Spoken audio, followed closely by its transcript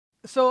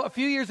So a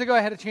few years ago,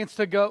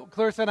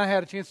 Clarissa and I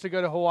had a chance to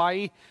go to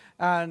Hawaii,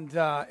 and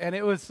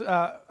it was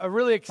a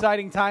really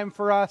exciting time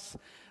for us.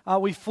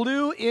 We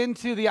flew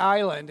into the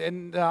island,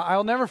 and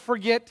I'll never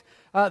forget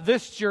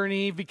this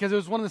journey because it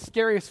was one of the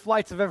scariest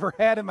flights I've ever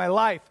had in my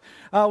life.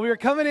 We were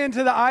coming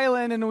into the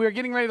island, and we were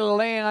getting ready to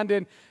land,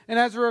 and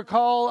as I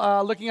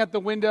recall, looking at the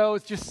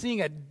windows, just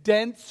seeing a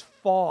dense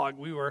fog.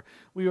 We were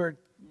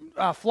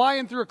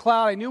flying through a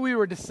cloud. I knew we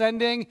were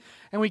descending,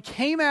 and we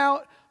came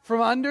out from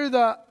under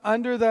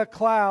the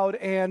cloud,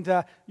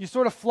 and you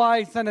sort of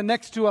fly kind of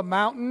next to a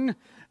mountain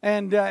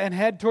and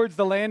head towards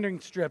the landing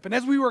strip. And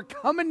as we were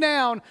coming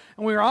down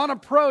and we were on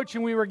approach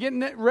and we were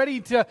getting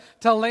ready to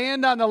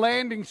land on the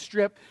landing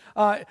strip,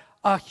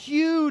 a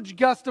huge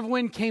gust of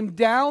wind came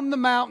down the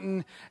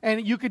mountain,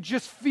 and you could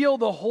just feel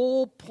the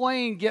whole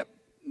plane get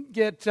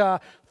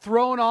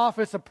thrown off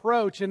its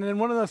approach. And in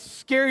one of the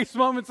scariest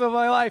moments of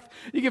my life,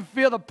 you can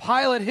feel the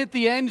pilot hit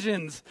the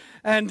engines,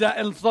 and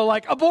so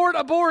like abort,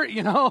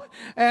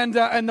 and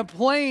the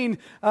plane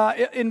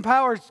in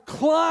power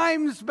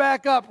climbs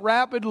back up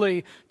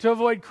rapidly to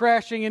avoid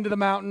crashing into the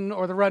mountain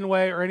or the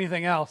runway or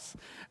anything else.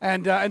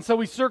 And so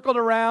we circled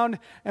around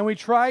and we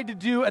tried to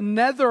do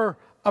another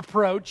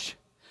approach.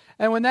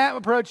 And when that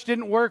approach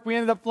didn't work, we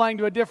ended up flying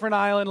to a different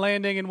island,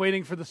 landing and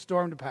waiting for the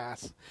storm to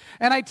pass.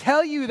 And I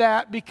tell you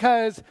that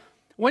because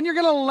when you're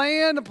going to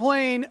land a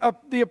plane,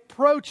 the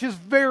approach is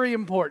very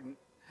important.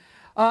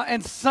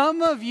 And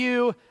some of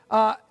you,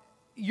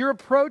 your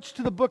approach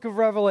to the book of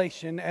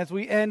Revelation, as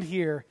we end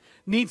here,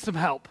 needs some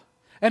help.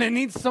 And it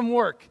needs some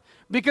work.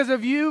 Because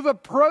if you've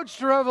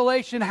approached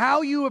Revelation,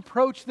 how you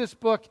approach this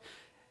book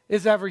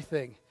is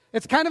everything.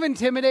 It's kind of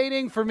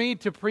intimidating for me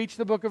to preach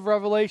the book of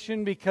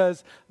Revelation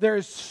because there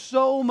is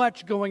so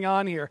much going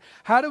on here.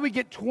 How do we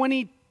get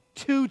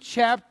 22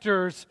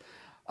 chapters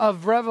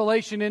of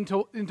Revelation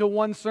into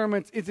one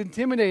sermon? It's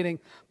intimidating,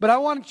 but I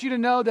want you to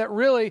know that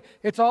really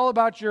it's all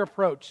about your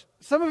approach.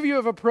 Some of you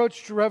have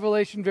approached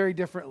Revelation very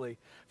differently.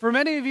 For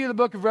many of you, the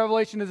book of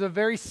Revelation is a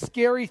very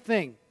scary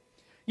thing.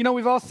 You know,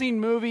 we've all seen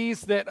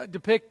movies that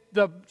depict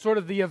the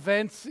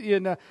events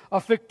in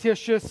a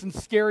fictitious and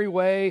scary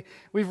way.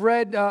 We've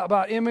read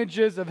about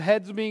images of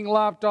heads being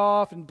lopped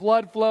off and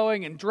blood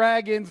flowing and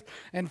dragons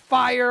and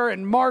fire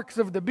and marks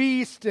of the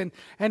beast. And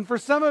for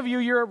some of you,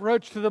 your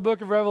approach to the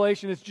book of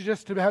Revelation is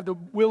just to have the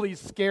willies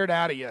scared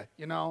out of you,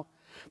 you know.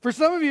 For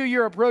some of you,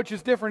 your approach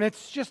is different.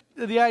 It's just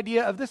the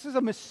idea of this is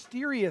a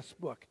mysterious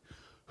book.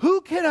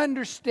 Who can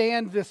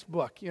understand this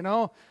book, you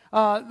know?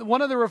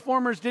 One of the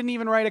reformers didn't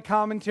even write a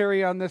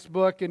commentary on this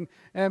book and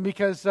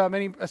because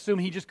many assume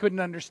he just couldn't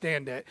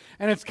understand it.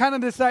 And it's kind of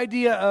this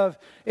idea of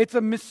it's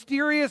a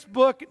mysterious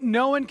book.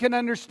 No one can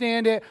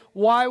understand it.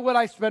 Why would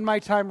I spend my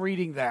time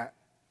reading that?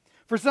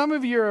 For some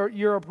of you,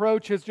 your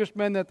approach has just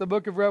been that the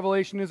book of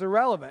Revelation is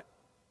irrelevant.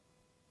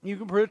 You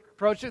can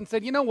approach it and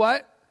say, you know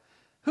what?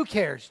 Who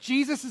cares?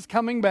 Jesus is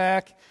coming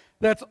back.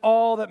 That's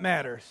all that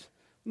matters.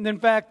 And in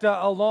fact,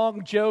 a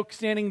long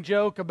standing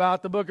joke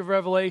about the book of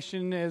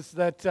Revelation is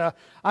that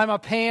I'm a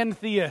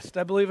pantheist.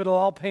 I believe it'll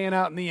all pan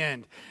out in the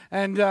end.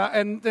 And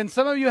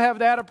some of you have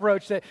that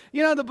approach that,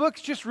 you know, the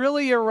book's just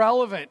really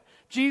irrelevant.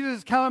 Jesus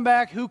is coming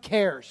back, who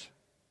cares?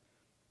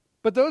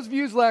 But those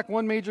views lack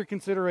one major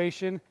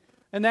consideration,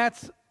 and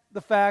that's the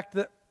fact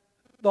that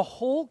the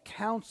whole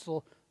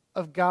counsel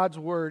of God's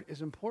word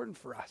is important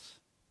for us.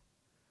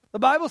 The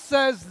Bible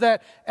says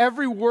that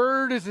every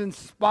word is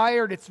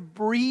inspired. It's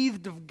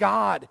breathed of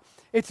God.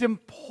 It's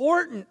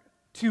important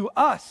to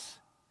us.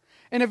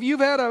 And if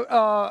you've had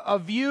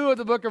a view of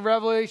the book of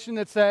Revelation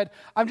that said,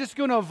 I'm just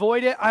going to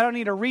avoid it, I don't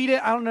need to read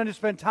it, I don't need to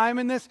spend time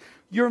in this,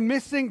 you're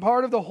missing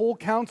part of the whole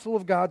counsel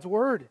of God's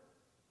word.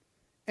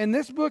 And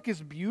this book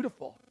is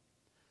beautiful.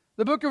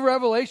 The book of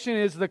Revelation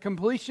is the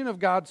completion of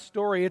God's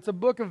story. It's a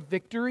book of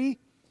victory.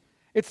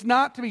 It's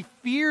not to be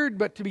feared,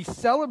 but to be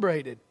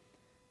celebrated.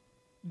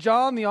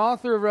 John, the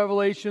author of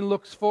Revelation,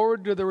 looks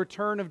forward to the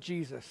return of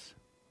Jesus.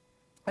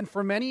 And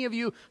for many of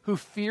you who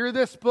fear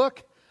this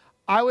book,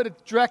 I would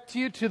direct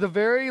you to the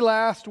very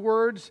last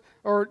words,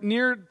 or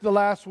near the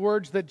last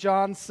words that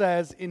John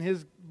says in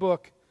his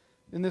book,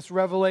 in this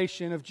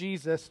revelation of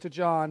Jesus to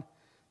John.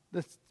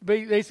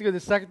 Basically,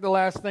 the second to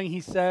last thing he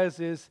says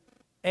is,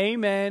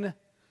 Amen,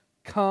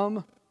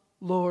 come,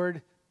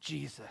 Lord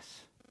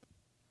Jesus.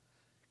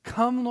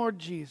 Come, Lord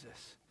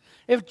Jesus.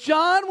 If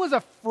John was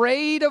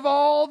afraid of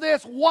all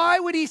this, why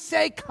would he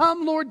say,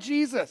 come, Lord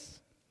Jesus?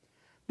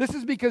 This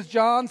is because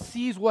John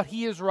sees what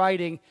he is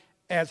writing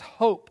as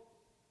hope.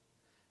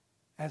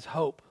 As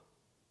hope.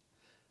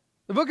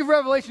 The book of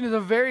Revelation is a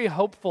very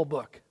hopeful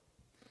book.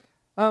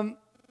 And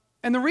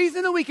the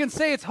reason that we can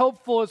say it's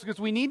hopeful is because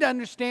we need to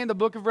understand the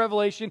book of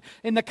Revelation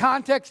in the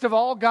context of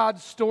all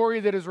God's story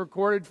that is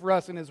recorded for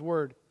us in His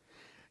Word.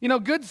 You know,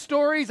 good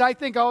stories, I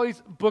think,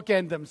 always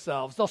bookend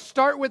themselves. They'll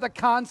start with a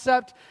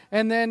concept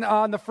and then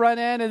on the front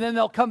end, and then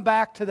they'll come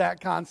back to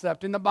that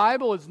concept. And the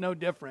Bible is no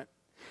different.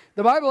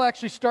 The Bible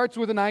actually starts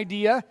with an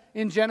idea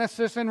in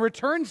Genesis and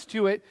returns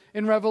to it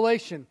in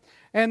Revelation.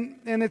 And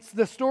it's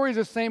the story is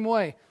the same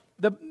way.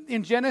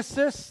 In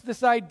Genesis,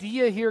 this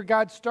idea here,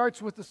 God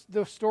starts with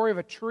the story of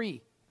a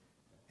tree,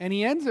 and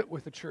he ends it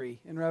with a tree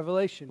in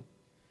Revelation.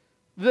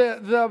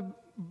 The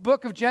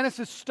book of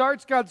Genesis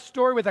starts God's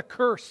story with a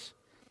curse,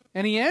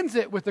 and he ends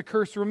it with the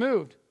curse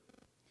removed.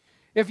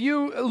 If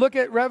you look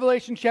at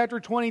Revelation chapter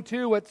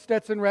 22, what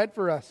Stetson read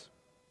for us,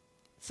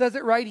 it says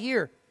it right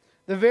here.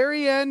 The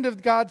very end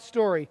of God's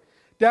story.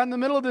 Down the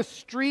middle of the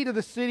street of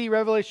the city,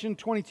 Revelation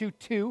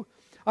 22:2,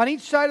 on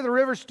each side of the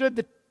river stood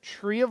the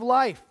tree of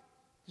life.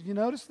 Did you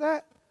notice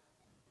that?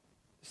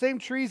 Same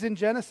trees in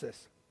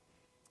Genesis.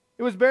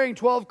 It was bearing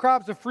 12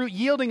 crops of fruit,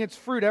 yielding its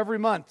fruit every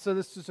month. So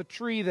this is a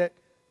tree that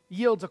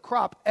yields a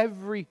crop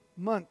every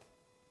month.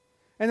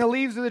 And the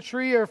leaves of the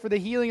tree are for the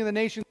healing of the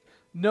nations.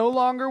 No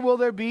longer will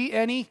there be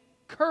any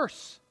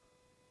curse.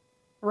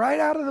 Right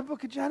out of the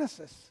book of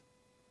Genesis.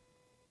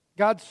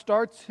 God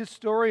starts his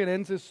story and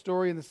ends his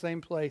story in the same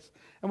place.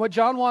 And what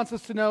John wants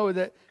us to know is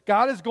that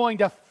God is going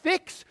to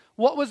fix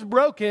what was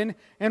broken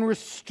and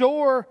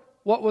restore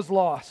what was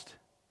lost.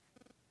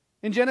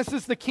 In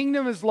Genesis, the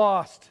kingdom is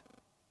lost.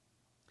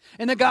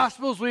 In the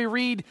Gospels, we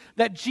read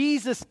that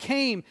Jesus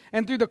came,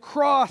 and through the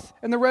cross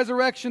and the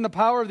resurrection, the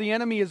power of the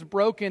enemy is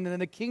broken,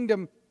 and the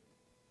kingdom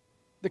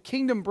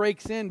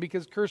breaks in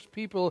because cursed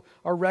people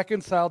are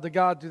reconciled to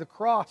God through the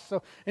cross.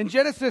 So in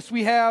Genesis,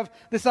 we have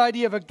this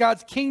idea of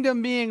God's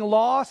kingdom being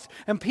lost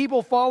and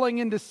people falling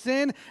into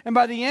sin. And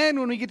by the end,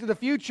 when we get to the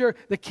future,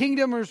 the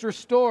kingdom is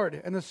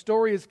restored and the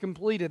story is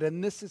completed.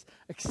 And this is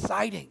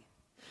exciting.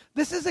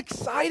 This is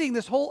exciting,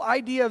 this whole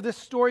idea of this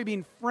story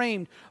being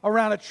framed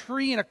around a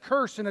tree and a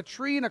curse and a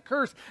tree and a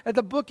curse. At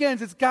the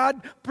bookends, it's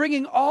God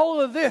bringing all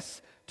of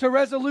this to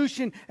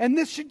resolution, and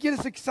this should get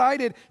us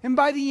excited. And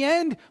by the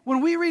end,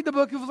 when we read the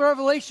book of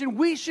Revelation,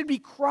 we should be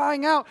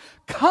crying out,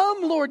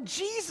 "Come, Lord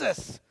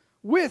Jesus,"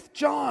 with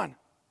John.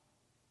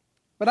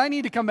 But I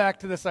need to come back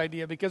to this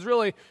idea because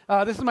really,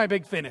 this is my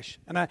big finish.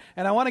 And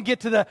I want to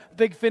get to the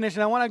big finish,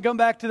 and I want to come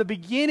back to the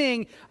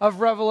beginning of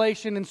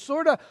Revelation and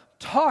sort of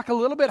talk a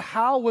little bit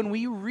how, when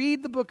we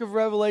read the book of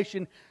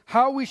Revelation,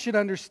 how we should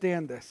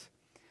understand this.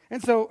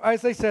 And so,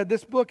 as I said,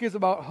 this book is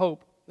about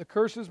hope. The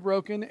curse is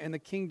broken and the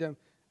kingdom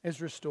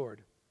is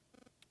restored.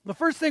 The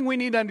first thing we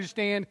need to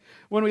understand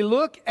when we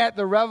look at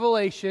the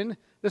revelation,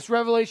 this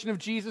revelation of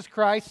Jesus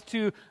Christ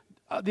to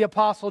the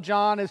Apostle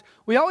John, is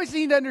we always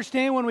need to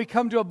understand when we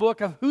come to a book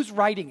of who's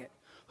writing it.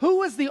 Who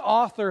was the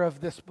author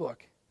of this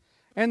book?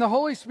 And the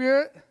Holy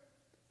Spirit,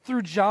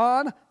 through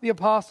John, the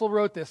Apostle,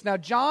 wrote this. Now,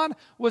 John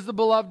was the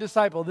beloved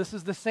disciple. This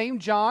is the same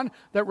John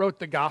that wrote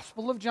the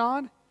Gospel of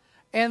John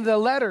and the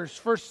letters,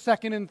 1st,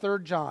 2nd, and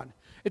 3rd John.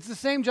 It's the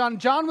same John.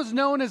 John was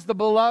known as the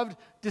beloved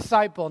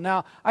disciple.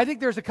 Now, I think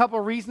there's a couple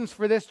reasons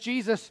for this.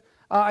 Jesus,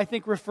 I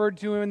think, referred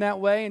to him in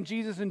that way, and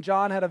Jesus and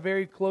John had a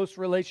very close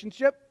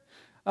relationship.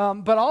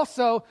 But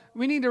also,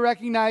 we need to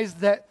recognize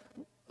that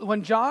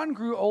when John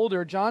grew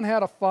older, John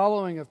had a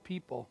following of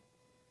people,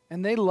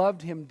 and they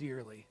loved him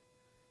dearly.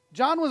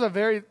 John was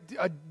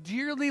a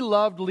dearly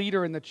loved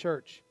leader in the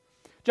church.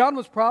 John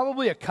was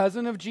probably a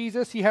cousin of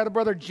Jesus. He had a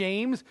brother,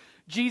 James.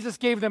 Jesus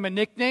gave them a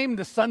nickname,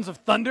 the Sons of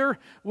Thunder,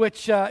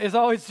 which is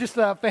always just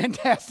a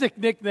fantastic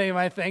nickname,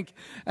 I think.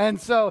 And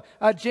so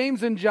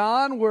James and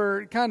John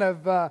were kind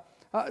of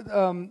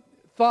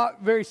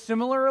thought very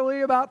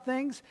similarly about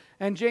things.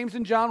 And James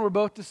and John were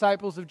both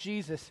disciples of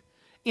Jesus.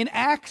 In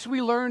Acts,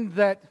 we learned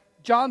that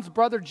John's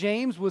brother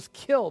James was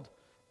killed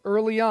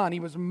early on. He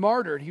was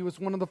martyred. He was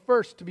one of the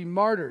first to be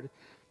martyred.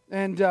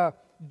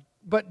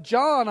 But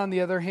John, on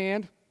the other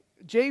hand,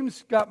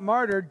 James got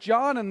martyred.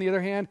 John, on the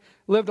other hand,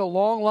 lived a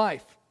long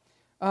life.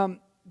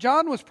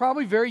 John was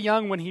probably very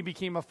young when he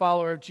became a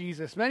follower of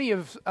Jesus. Many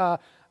have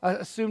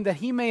assumed that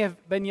he may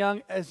have been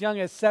young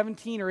as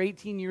 17 or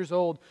 18 years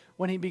old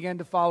when he began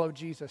to follow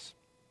Jesus.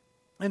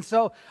 And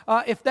so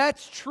if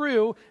that's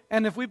true,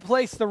 and if we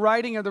place the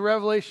writing of the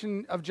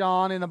Revelation of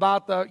John in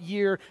about the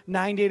year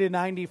 90 to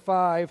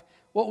 95,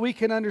 what we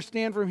can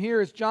understand from here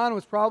is John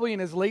was probably in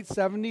his late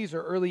 70s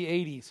or early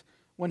 80s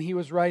when he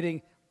was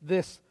writing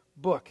this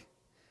book.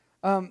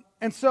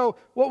 And so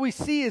what we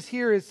see is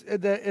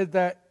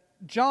that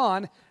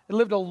John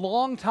lived a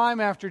long time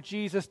after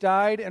Jesus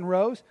died and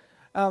rose,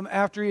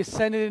 after he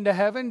ascended into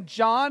heaven.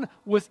 John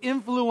was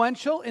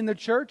influential in the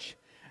church.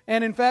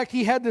 And in fact,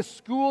 he had this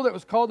school that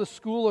was called the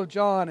School of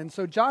John. And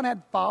so John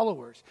had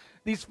followers.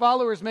 These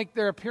followers make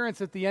their appearance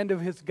at the end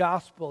of his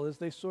gospel as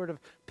they sort of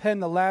pen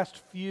the last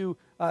few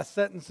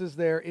sentences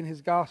there in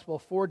his gospel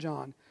for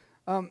John.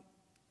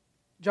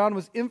 John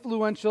was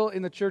influential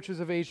in the churches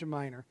of Asia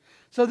Minor.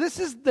 So this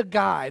is the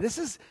guy. This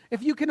is,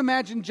 if you can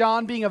imagine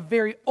John being a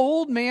very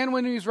old man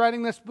when he was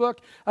writing this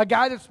book, a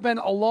guy that's been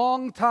a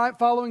long time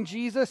following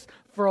Jesus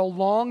for a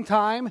long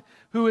time,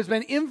 who has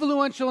been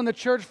influential in the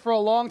church for a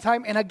long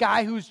time, and a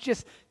guy who's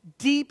just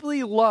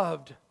deeply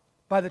loved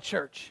by the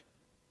church.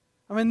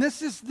 I mean,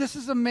 this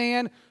is a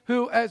man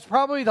who, as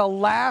probably the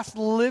last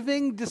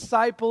living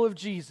disciple of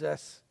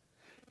Jesus,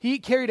 he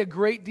carried a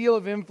great deal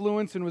of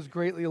influence and was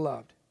greatly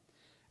loved.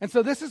 And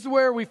so this is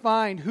where we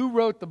find who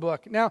wrote the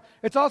book. Now,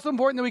 it's also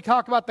important that we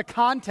talk about the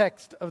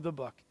context of the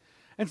book.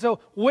 And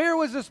so where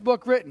was this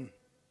book written?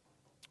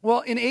 Well,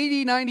 in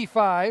AD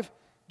 95,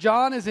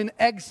 John is in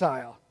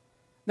exile.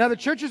 Now, the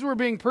churches were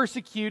being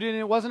persecuted, and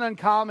it wasn't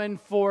uncommon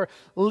for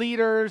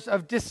leaders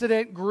of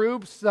dissident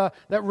groups that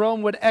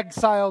Rome would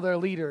exile their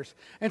leaders.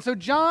 And so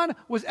John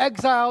was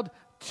exiled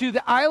to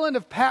the island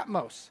of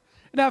Patmos.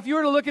 Now, if you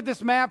were to look at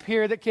this map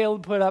here that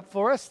Caleb put up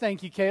for us,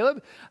 thank you,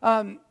 Caleb,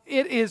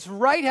 it is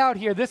right out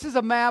here. This is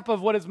a map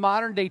of what is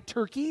modern-day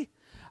Turkey.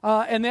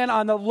 And then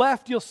on the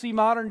left, you'll see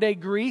modern-day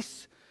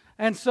Greece.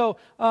 And so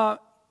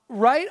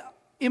right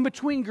in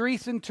between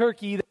Greece and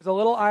Turkey, there's a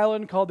little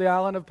island called the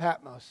island of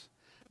Patmos.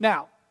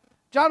 Now,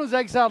 John was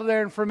exiled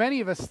there, and for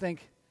many of us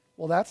think,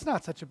 well, that's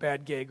not such a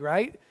bad gig,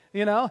 right?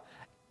 You know,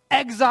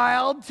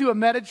 exiled to a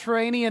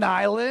Mediterranean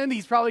island.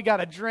 He's probably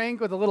got a drink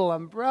with a little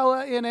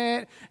umbrella in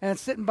it, and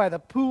it's sitting by the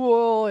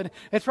pool, and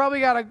it's probably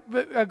got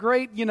a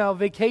great,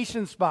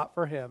 vacation spot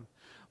for him.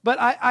 But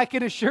I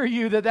can assure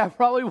you that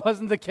probably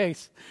wasn't the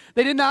case.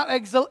 They did not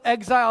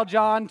exile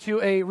John to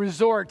a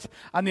resort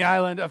on the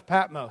island of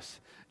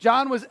Patmos.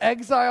 John was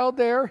exiled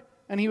there,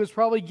 and he was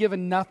probably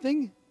given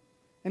nothing.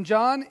 And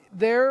John,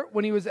 there,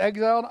 when he was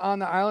exiled on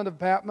the island of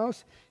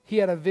Patmos, he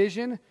had a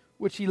vision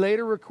which he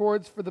later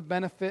records for the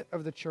benefit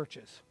of the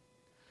churches.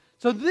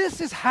 So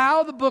this is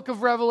how the book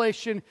of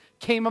Revelation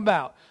came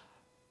about.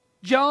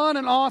 John,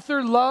 an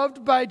author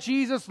loved by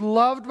Jesus,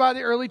 loved by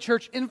the early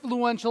church,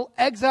 influential,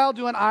 exiled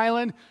to an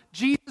island.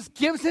 Jesus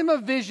gives him a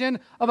vision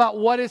about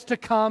what is to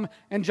come,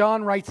 and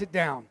John writes it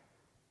down.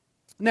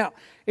 Now,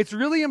 it's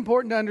really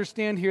important to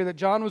understand here that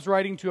John was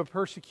writing to a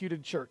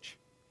persecuted church.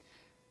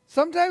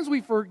 Sometimes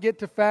we forget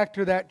to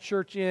factor that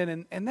church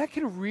in, and that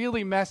can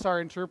really mess our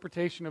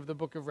interpretation of the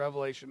book of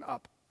Revelation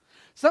up.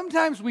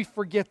 Sometimes we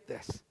forget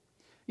this,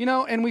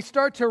 and we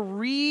start to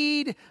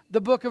read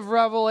the book of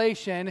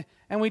Revelation,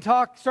 and we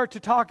start to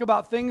talk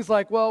about things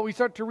like, well, we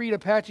start to read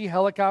Apache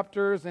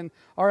helicopters and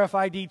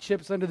RFID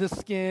chips under the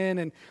skin,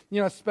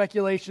 and,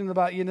 speculation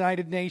about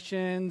United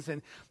Nations.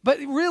 But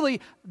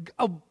really,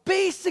 a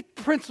basic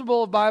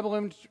principle of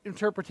Bible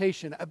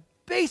interpretation, a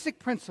basic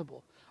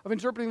principle of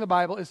interpreting the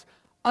Bible is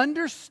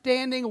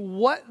understanding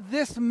what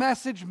this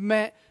message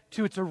meant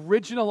to its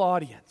original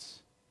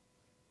audience.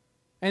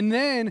 And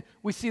then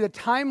we see the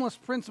timeless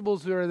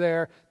principles that are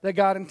there that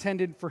God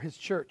intended for his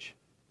church.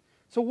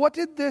 So what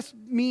did this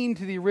mean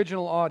to the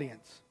original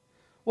audience?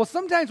 Well,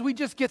 sometimes we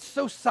just get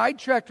so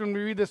sidetracked when we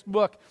read this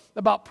book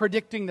about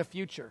predicting the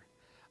future.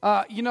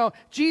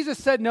 Jesus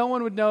said no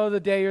one would know the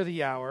day or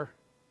the hour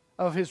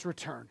of his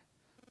return.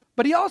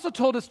 But he also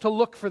told us to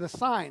look for the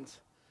signs.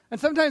 And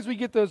sometimes we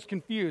get those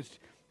confused.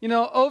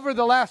 Over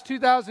the last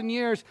 2,000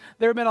 years,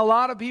 there have been a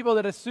lot of people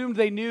that assumed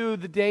they knew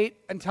the date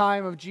and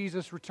time of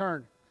Jesus'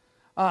 return.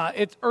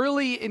 It's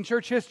early in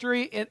church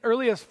history,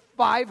 early as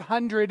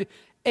 500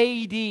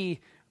 AD,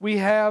 we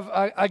have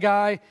a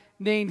guy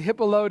named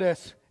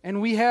Hippolytus,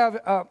 and we have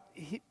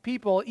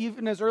people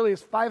even as early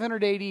as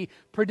 500 AD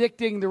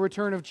predicting the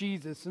return of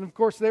Jesus. And of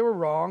course, they were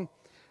wrong.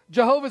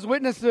 Jehovah's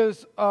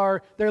Witnesses,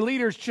 their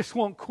leaders just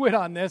won't quit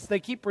on this. They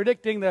keep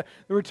predicting the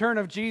return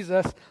of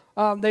Jesus.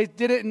 They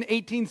did it in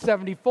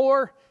 1874,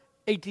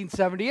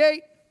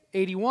 1878,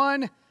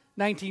 81,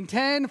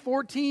 1910,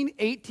 14,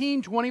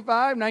 18, 25,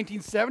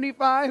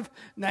 1975,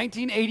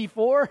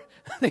 1984.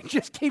 They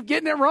just keep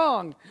getting it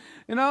wrong.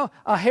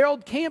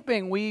 Harold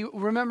Camping, we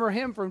remember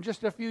him from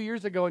just a few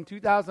years ago in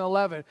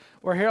 2011,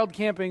 where Harold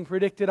Camping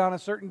predicted on a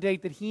certain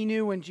date that he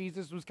knew when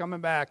Jesus was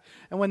coming back.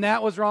 And when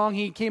that was wrong,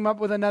 he came up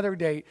with another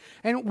date.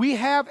 And we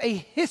have a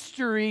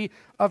history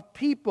of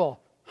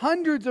people,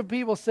 hundreds of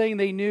people saying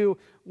they knew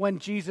when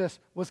Jesus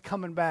was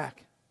coming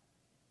back.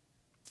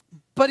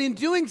 But in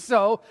doing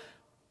so,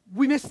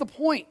 we miss the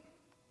point.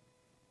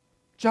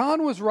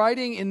 John was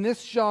writing in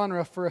this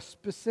genre for a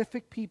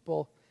specific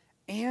people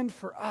and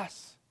for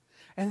us.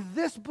 And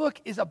this book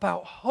is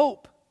about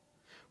hope.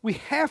 We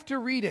have to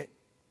read it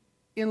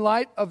in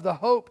light of the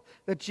hope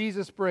that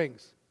Jesus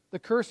brings. The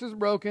curse is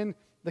broken,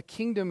 the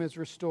kingdom is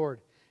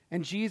restored.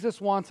 And Jesus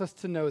wants us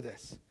to know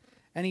this.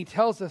 And he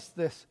tells us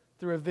this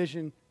through a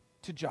vision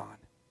to John.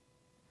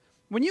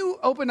 When you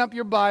open up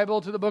your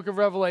Bible to the book of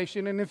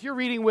Revelation, and if you're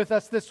reading with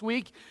us this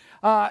week,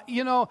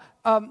 you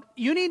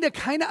need to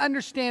kind of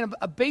understand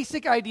a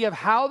basic idea of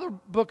how the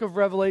book of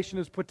Revelation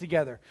is put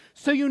together,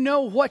 so you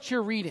know what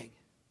you're reading.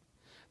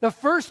 The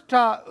first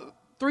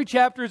 3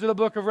 chapters of the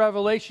book of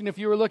Revelation, if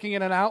you were looking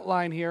at an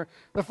outline here,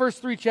 the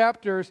first 3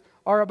 chapters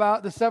are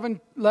about the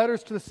 7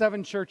 letters to the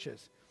 7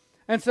 churches.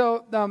 And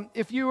so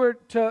if you were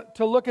to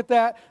look at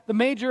that, the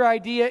major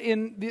idea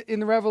in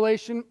the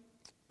Revelation,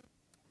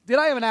 did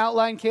I have an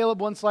outline,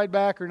 Caleb, one slide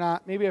back or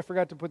not? Maybe I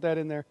forgot to put that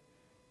in there.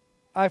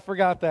 I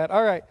forgot that.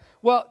 All right.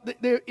 Well,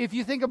 if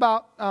you think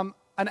about an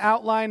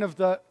outline of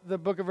the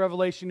book of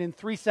Revelation in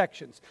 3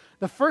 sections.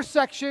 The first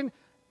section,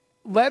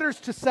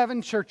 letters to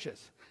 7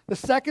 churches. The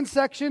second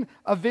section,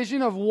 a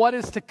vision of what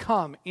is to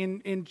come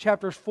in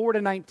chapters 4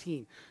 to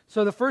 19.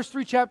 So the first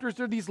 3 chapters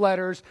are these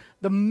letters.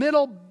 The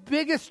middle,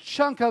 biggest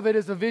chunk of it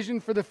is a vision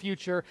for the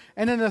future.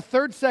 And then the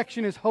third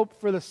section is hope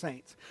for the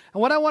saints.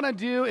 And what I want to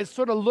do is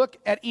sort of look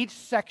at each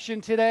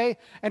section today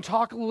and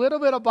talk a little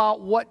bit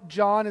about what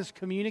John is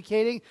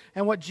communicating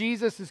and what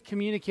Jesus is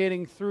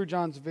communicating through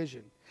John's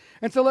vision.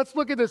 And so let's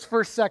look at this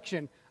first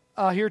section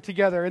here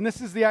together. And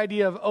this is the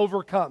idea of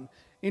overcome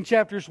in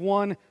chapters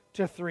 1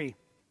 to 3.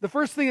 The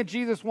first thing that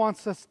Jesus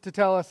wants us to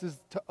tell us is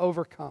to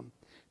overcome.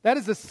 That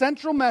is the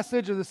central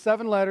message of the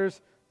 7 letters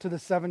to the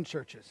 7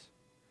 churches.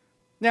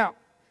 Now,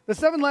 the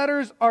 7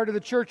 letters are to the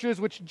churches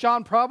which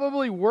John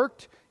probably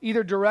worked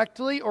either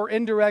directly or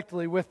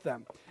indirectly with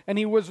them. And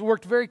he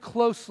worked very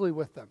closely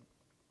with them.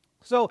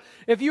 So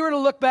if you were to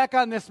look back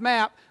on this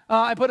map,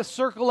 I put a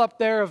circle up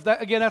there of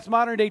that. Again, that's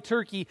modern-day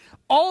Turkey.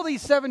 All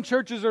these 7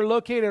 churches are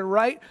located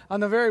right on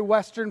the very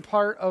western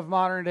part of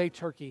modern-day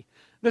Turkey.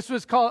 This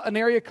was called an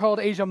area called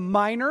Asia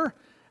Minor,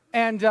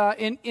 and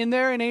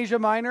in Asia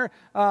Minor,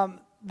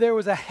 there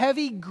was a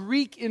heavy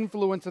Greek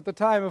influence at the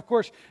time. Of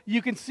course,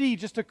 you can see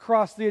just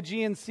across the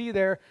Aegean Sea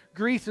there,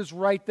 Greece is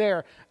right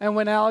there. And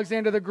when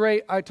Alexander the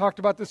Great, I talked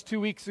about this 2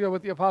 weeks ago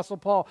with the Apostle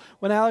Paul,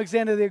 when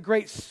Alexander the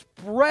Great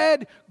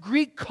spread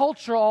Greek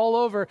culture all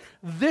over,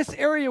 this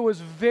area was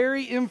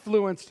very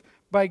influenced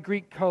by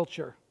Greek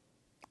culture.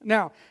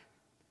 Now,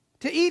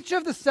 to each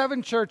of the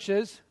 7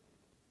 churches,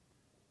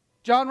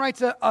 John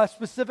writes a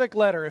specific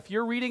letter. If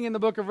you're reading in the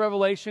book of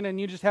Revelation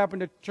and you just happen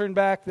to turn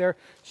back there,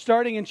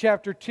 starting in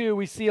chapter 2,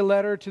 we see a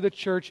letter to the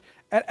church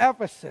at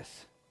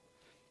Ephesus.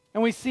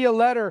 And we see a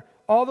letter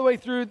all the way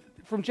through,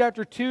 from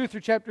chapter 2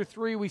 through chapter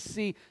 3, we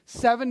see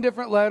 7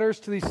 different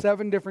letters to these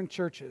 7 different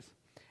churches.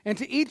 And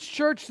to each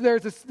church,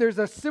 there's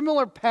a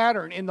similar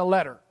pattern in the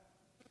letter.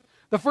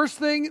 The first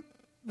thing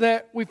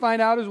that we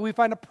find out is we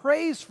find a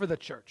praise for the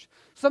church.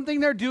 Something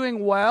they're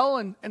doing well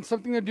and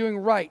something they're doing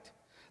right.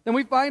 Then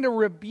we find a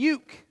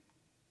rebuke.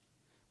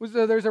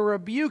 So there's a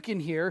rebuke in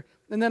here.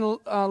 And then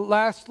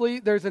lastly,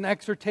 there's an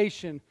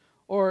exhortation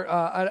or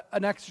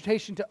an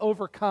exhortation to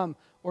overcome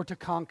or to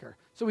conquer.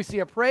 So we see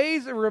a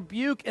praise, a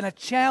rebuke, and a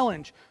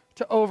challenge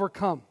to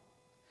overcome.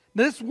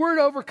 This word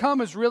overcome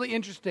is really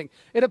interesting.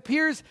 It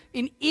appears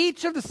in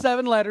each of the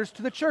 7 letters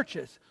to the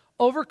churches.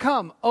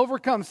 Overcome,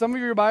 overcome. Some of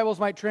your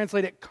Bibles might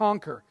translate it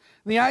conquer.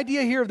 And the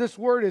idea here of this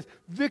word is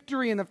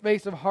victory in the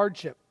face of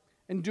hardship,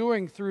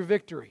 enduring through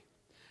victory.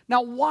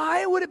 Now,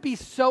 why would it be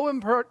so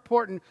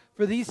important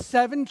for these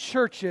 7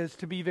 churches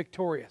to be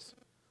victorious?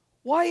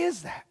 Why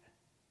is that?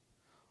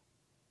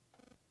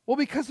 Well,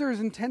 because there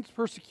is intense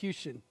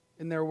persecution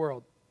in their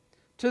world.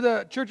 To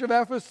the church of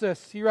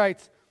Ephesus, he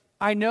writes,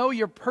 I know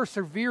your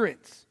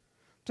perseverance.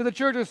 To the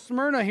church of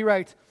Smyrna, he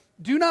writes,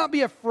 do not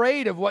be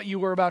afraid of what you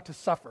were about to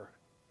suffer.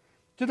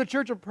 To the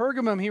church of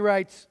Pergamum, he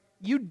writes,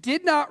 you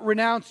did not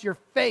renounce your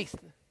faith.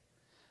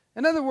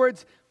 In other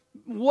words,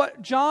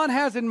 what John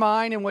has in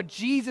mind and what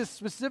Jesus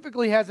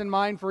specifically has in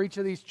mind for each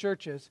of these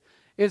churches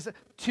is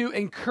to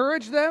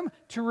encourage them,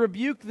 to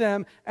rebuke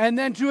them, and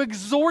then to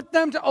exhort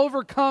them to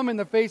overcome in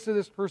the face of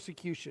this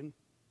persecution.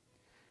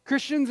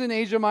 Christians in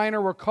Asia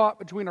Minor were caught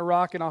between a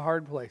rock and a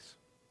hard place.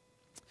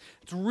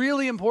 It's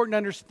really important to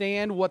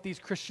understand what these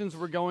Christians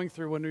were going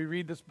through when we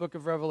read this book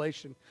of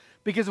Revelation.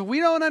 Because if we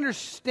don't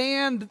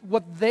understand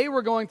what they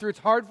were going through, it's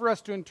hard for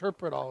us to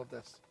interpret all of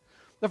this.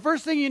 The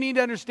first thing you need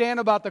to understand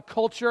about the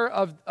culture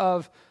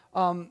of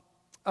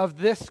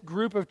this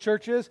group of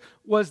churches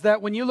was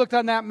that when you looked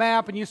on that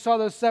map and you saw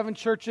those 7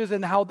 churches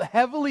and how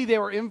heavily they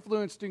were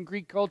influenced in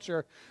Greek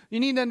culture, you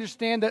need to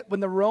understand that when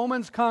the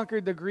Romans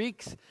conquered the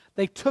Greeks,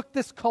 they took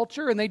this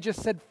culture and they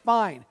just said,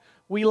 fine,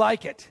 we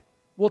like it.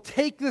 We'll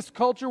take this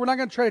culture. We're not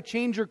going to try to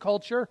change your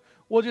culture.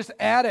 We'll just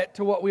add it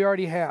to what we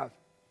already have.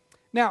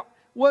 Now,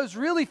 what's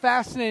really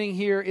fascinating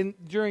here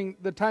during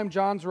the time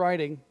John's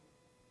writing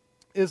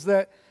is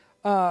that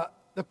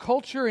the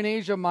culture in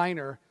Asia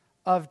Minor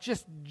of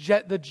just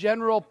the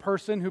general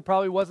person who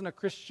probably wasn't a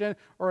Christian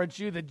or a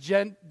Jew,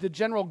 the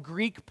general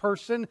Greek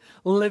person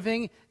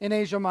living in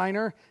Asia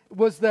Minor,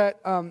 was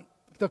that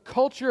the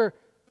culture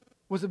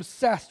was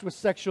obsessed with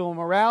sexual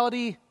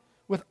immorality,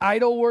 with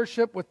idol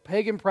worship, with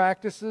pagan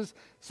practices.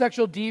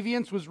 Sexual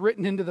deviance was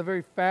written into the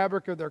very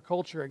fabric of their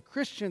culture, and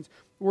Christians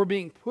were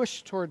being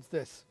pushed towards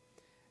this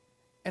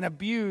and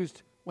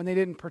abused when they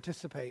didn't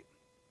participate.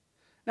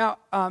 Now,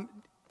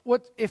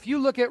 if you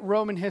look at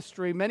Roman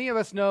history, many of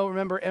us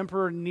remember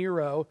Emperor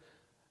Nero,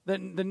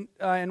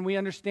 and we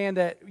understand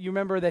that you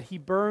remember that he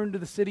burned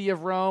the city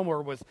of Rome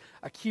or was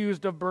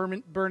accused of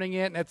burning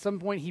it, and at some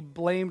point he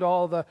blamed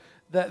all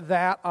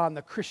that on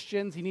the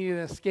Christians. He needed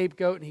a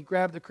scapegoat, and he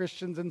grabbed the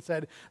Christians and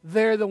said,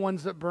 they're the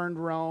ones that burned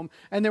Rome,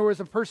 and there was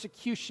a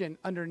persecution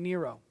under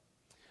Nero.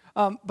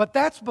 But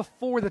that's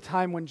before the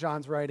time when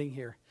John's writing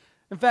here.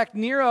 In fact,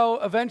 Nero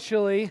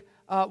eventually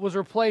was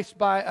replaced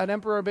by an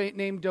emperor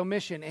named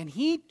Domitian, and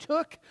he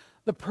took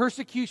the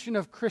persecution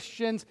of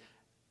Christians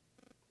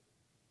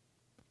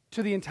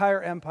to the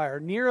entire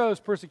empire. Nero's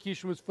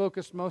persecution was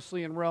focused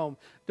mostly in Rome,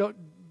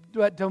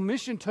 but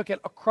Domitian took it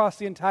across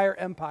the entire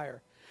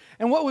empire.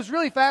 And what was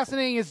really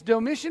fascinating is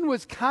Domitian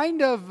was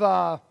kind of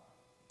a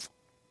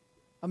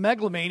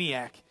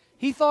megalomaniac.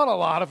 He thought a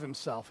lot of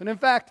himself. And in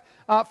fact,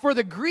 for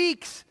the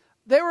Greeks,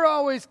 they were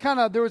always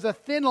there was a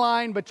thin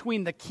line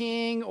between the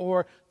king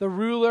or the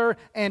ruler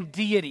and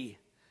deity.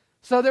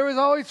 So there was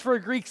always for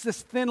Greeks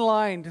this thin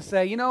line to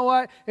say, you know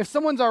what, if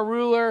someone's our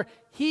ruler,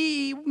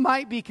 he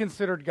might be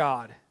considered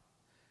God.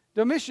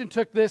 Domitian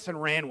took this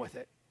and ran with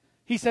it.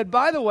 He said,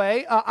 by the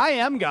way, I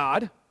am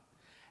God,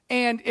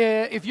 and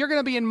if you're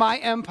going to be in my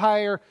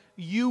empire,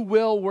 you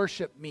will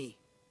worship me.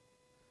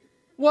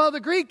 Well, the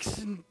Greeks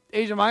in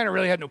Asia Minor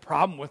really had no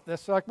problem with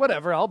this. They're like,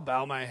 whatever, I'll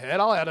bow my head.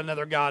 I'll add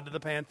another god to the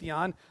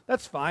pantheon.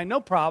 That's fine, no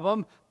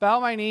problem.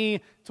 Bow my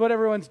knee. It's what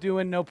everyone's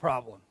doing, no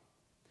problem.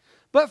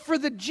 But for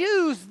the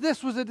Jews,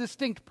 this was a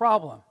distinct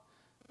problem,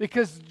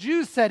 because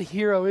Jews said,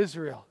 "Hear, O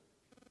Israel,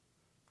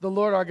 the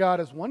Lord our God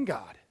is one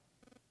God."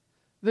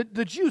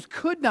 The Jews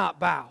could not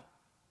bow.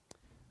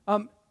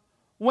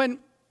 When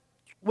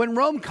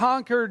Rome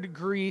conquered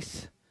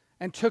Greece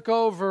and took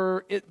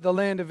over the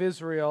land of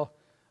Israel,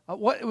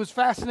 it was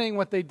fascinating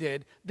what they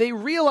did. They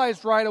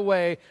realized right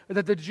away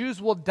that the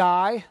Jews will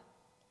die,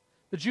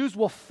 the Jews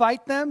will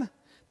fight them,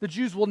 the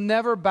Jews will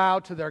never bow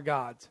to their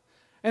gods.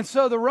 And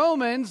so the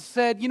Romans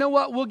said, you know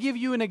what, we'll give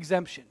you an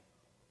exemption.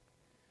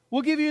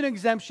 We'll give you an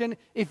exemption.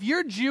 If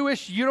you're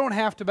Jewish, you don't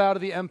have to bow to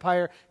the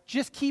empire.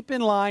 Just keep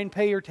in line,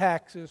 pay your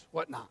taxes,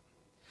 whatnot.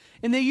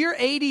 In the year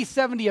AD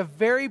 70, a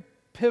very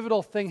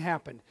pivotal thing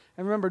happened.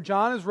 And remember,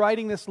 John is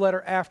writing this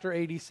letter after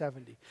AD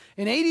 70.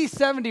 In AD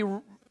 70,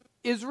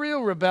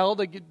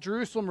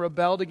 Jerusalem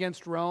rebelled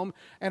against Rome,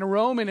 and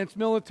Rome and its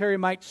military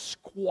might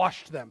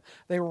squashed them.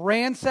 They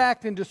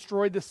ransacked and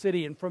destroyed the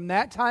city, and from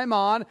that time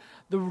on,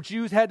 the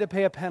Jews had to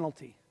pay a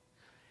penalty.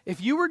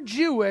 If you were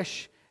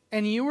Jewish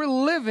and you were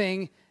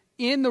living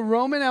in the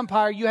Roman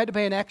Empire, you had to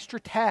pay an extra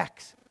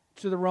tax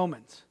to the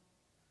Romans,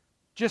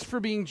 just for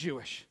being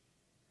Jewish.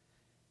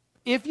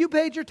 If you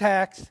paid your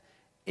tax,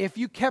 if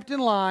you kept in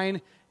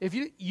line, if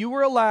you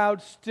were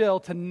allowed still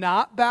to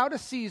not bow to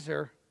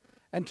Caesar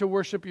and to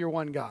worship your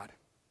one God.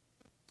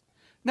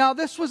 Now,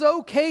 this was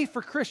okay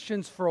for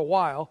Christians for a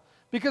while,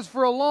 because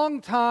for a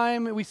long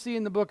time, we see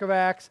in the book of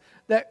Acts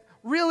that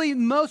really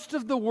most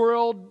of the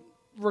world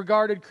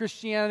regarded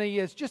Christianity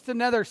as just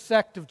another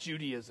sect of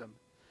Judaism.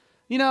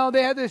 You know,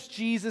 they had this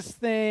Jesus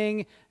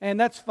thing, and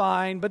that's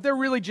fine, but they're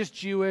really just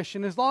Jewish,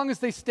 and as long as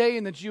they stay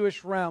in the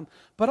Jewish realm.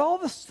 But all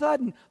of a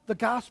sudden, the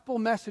gospel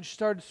message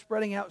started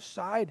spreading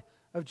outside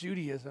of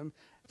Judaism.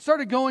 It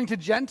started going to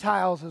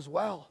Gentiles as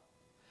well.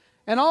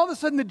 And all of a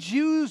sudden, the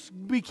Jews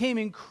became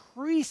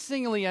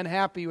increasingly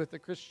unhappy with the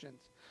Christians,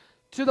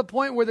 to the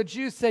point where the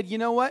Jews said, you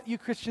know what, you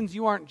Christians,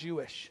 you aren't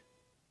Jewish.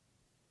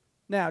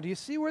 Now, do you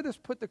see where this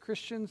put the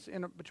Christians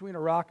between a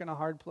rock and a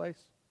hard place?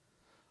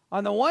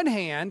 On the one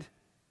hand,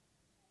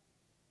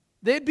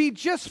 they'd be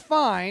just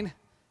fine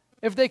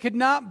if they could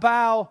not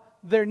bow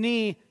their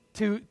knee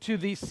to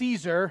the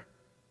Caesar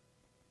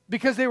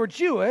because they were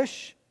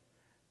Jewish.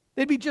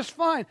 They'd be just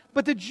fine.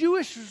 But the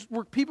Jewish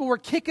people were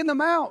kicking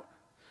them out.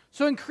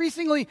 So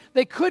increasingly,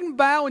 they couldn't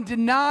bow and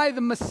deny the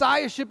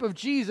messiahship of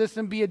Jesus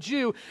and be a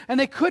Jew, and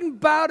they couldn't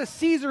bow to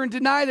Caesar and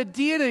deny the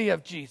deity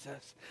of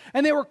Jesus.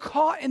 And they were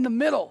caught in the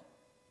middle.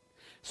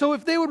 So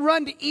if they would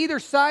run to either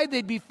side,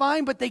 they'd be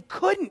fine, but they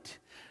couldn't.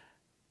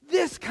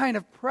 This kind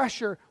of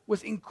pressure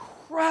was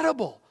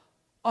incredible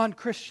on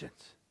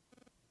Christians.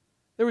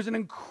 There was an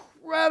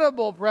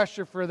incredible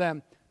pressure for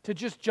them to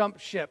just jump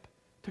ship,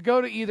 to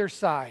go to either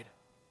side.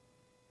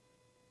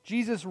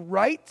 Jesus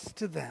writes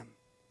to them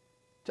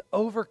to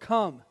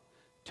overcome,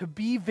 to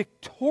be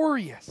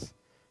victorious,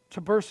 to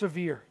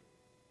persevere.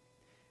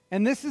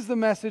 And this is the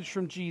message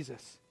from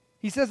Jesus.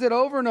 He says it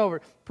over and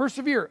over.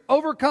 Persevere,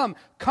 overcome,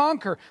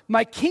 conquer.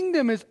 My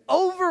kingdom is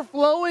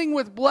overflowing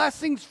with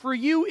blessings for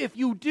you if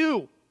you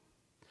do.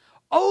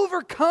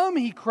 Overcome,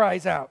 he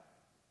cries out.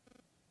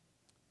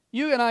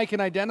 You and I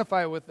can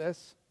identify with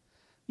this.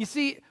 You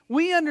see,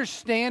 we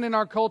understand in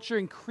our culture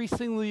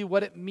increasingly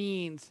what it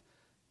means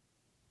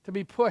to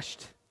be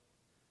pushed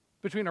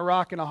between a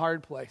rock and a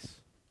hard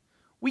place.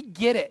 We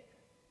get it.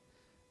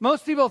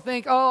 Most people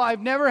think, oh,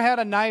 I've never had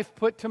a knife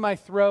put to my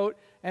throat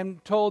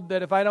and told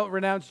that if I don't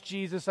renounce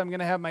Jesus, I'm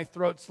going to have my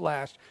throat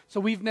slashed. So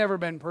we've never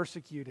been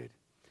persecuted.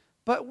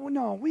 But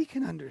no, we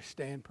can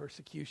understand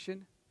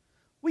persecution.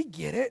 We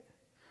get it.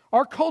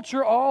 Our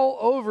culture all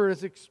over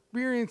is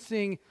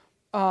experiencing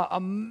a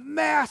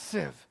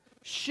massive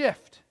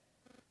shift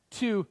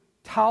to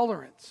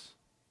tolerance.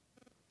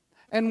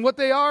 And what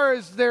they are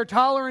is they're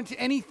tolerant to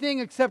anything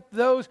except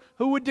those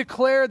who would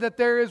declare that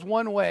there is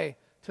one way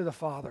to the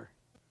Father.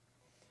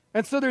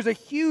 And so there's a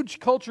huge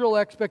cultural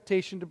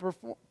expectation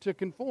to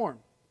conform.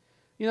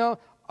 You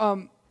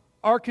know,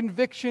 our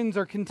convictions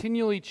are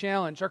continually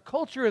challenged. Our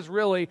culture is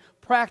really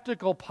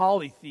practical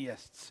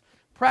polytheists.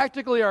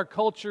 Practically, our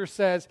culture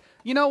says,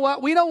 you know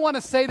what, we don't want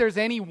to say there's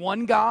any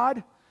one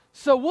God,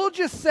 so we'll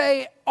just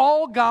say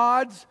all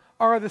gods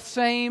are the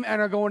same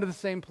and are going to the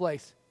same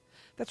place.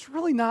 That's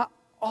really not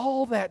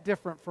all that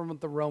different from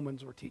what the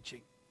Romans were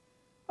teaching.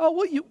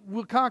 Oh,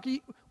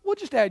 we'll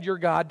just add your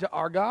God to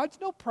our gods.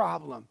 No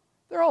problem.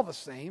 They're all the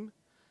same.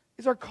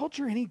 Is our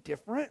culture any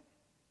different?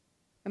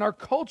 And our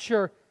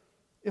culture,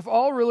 if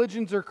all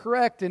religions are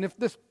correct, and if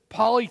this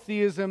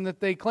polytheism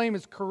that they claim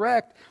is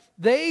correct,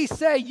 they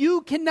say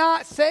you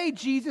cannot say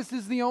Jesus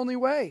is the only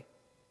way.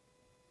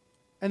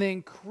 And they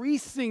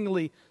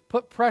increasingly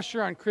put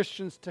pressure on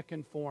Christians to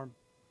conform.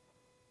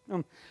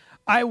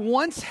 I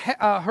once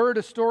heard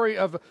a story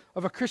of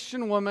a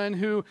Christian woman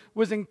who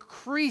was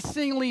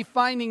increasingly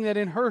finding that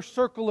in her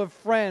circle of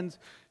friends,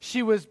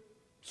 she was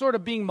sort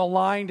of being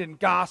maligned and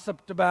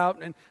gossiped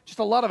about, and just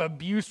a lot of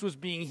abuse was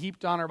being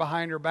heaped on her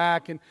behind her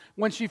back. And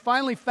when she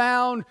finally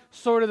found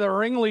sort of the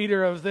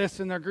ringleader of this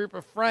in their group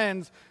of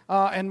friends,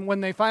 and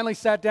when they finally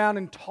sat down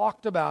and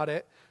talked about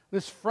it,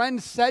 this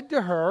friend said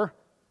to her,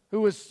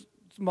 who was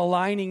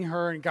maligning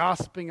her and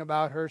gossiping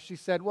about her, she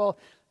said, well,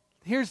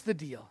 here's the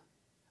deal.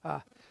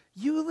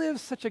 You live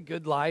such a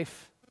good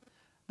life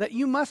that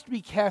you must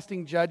be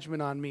casting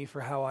judgment on me for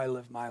how I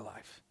live my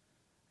life.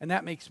 And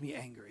that makes me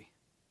angry.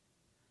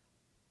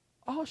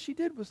 All she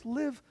did was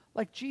live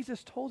like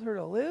Jesus told her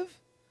to live.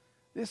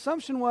 The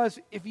assumption was,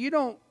 if you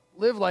don't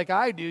live like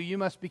I do, you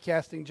must be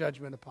casting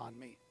judgment upon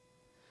me.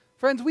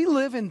 Friends, we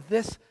live in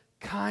this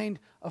kind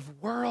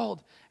of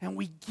world, and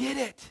we get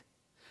it.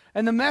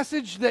 And the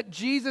message that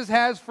Jesus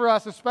has for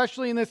us,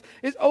 especially in this,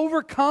 is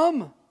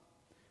overcome.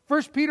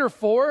 1 Peter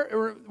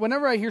 4,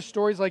 whenever I hear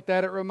stories like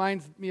that, it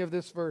reminds me of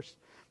this verse.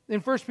 In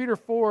 1 Peter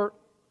 4,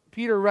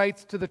 Peter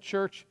writes to the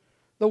church,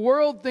 the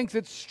world thinks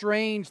it's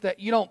strange that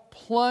you don't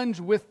plunge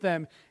with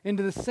them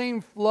into the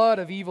same flood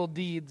of evil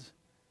deeds,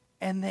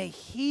 and they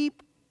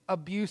heap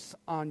abuse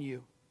on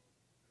you.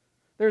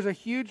 There's a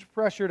huge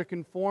pressure to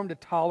conform to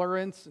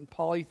tolerance and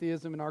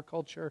polytheism in our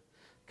culture.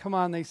 Come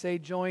on, they say,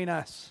 join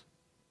us.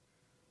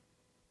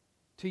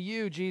 To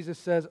you, Jesus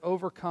says,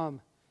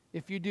 overcome.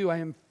 If you do, I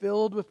am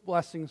filled with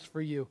blessings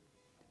for you.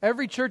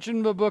 Every church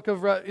in the book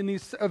of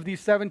these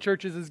 7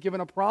 churches is given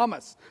a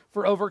promise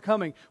for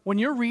overcoming. When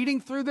you're reading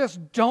through this,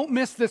 don't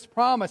miss this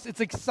promise. It's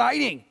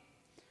exciting.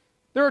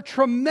 There are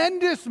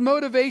tremendous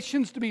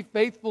motivations to be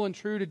faithful and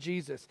true to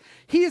Jesus.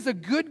 He is a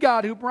good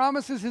God who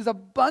promises His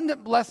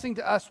abundant blessing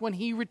to us when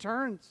He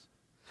returns.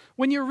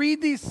 When you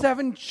read these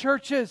 7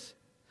 churches,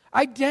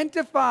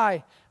 identify,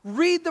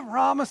 read the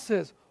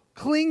promises,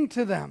 cling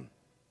to them,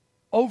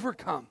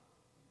 overcome.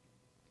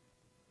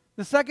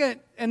 The second,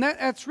 and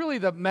that's really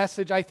the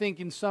message, I think,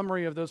 in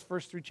summary of those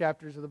first 3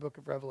 chapters of the book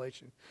of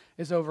Revelation,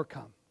 is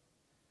overcome.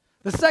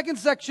 The second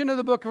section of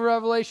the book of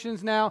Revelation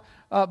is now,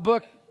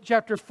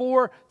 chapter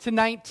 4 to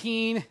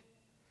 19,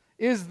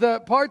 is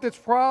the part that's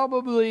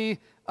probably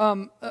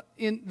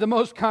in the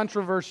most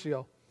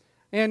controversial.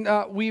 And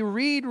we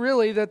read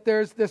really that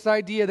there's this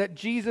idea that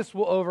Jesus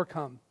will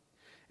overcome.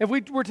 If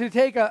we were to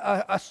take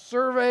a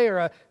survey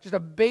or just a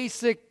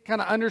basic kind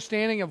of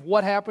understanding of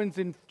what happens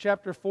in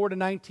chapter 4 to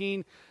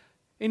 19,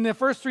 in the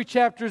first 3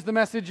 chapters, the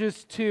message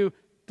is to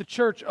the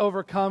church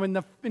overcome.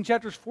 In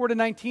chapters 4 to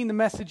 19, the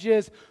message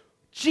is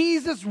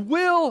Jesus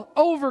will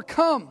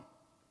overcome.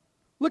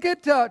 Look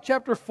at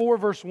chapter 4,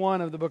 verse 1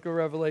 of the book of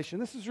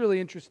Revelation. This is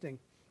really interesting.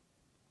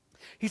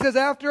 He says,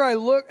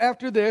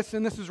 after this,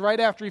 and this is right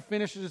after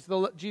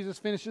Jesus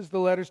finishes the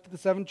letters to the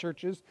 7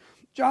 churches.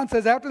 John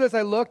says, after this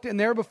I looked, and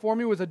there before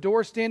me was a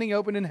door standing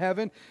open in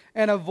heaven,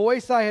 and a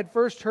voice I had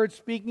first heard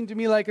speaking to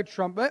me like a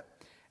trumpet,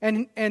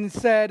 and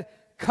said,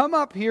 come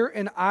up here,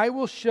 and I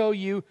will show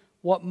you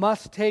what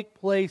must take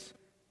place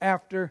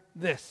after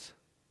this.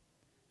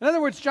 In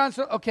other words, John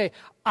said, okay,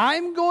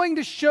 I'm going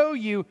to show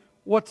you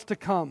what's to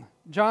come.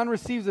 John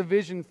receives a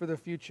vision for the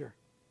future.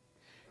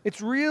 It's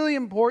really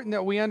important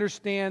that we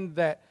understand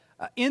that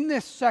in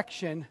this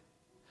section,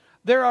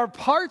 there are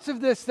parts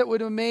of this that would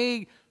have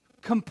made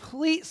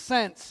complete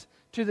sense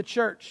to the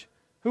church,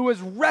 who was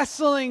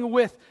wrestling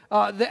with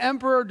the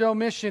Emperor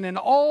Domitian and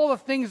all the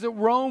things that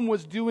Rome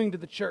was doing to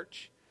the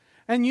church.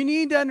 And you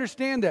need to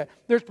understand that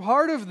there's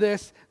part of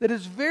this that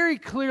is very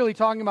clearly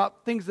talking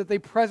about things that they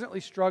presently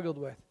struggled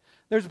with.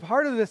 There's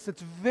part of this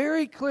that's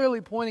very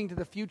clearly pointing to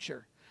the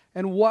future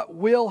and what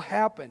will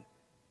happen.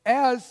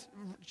 As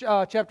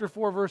chapter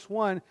 4, verse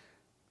 1,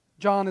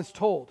 John is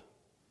told.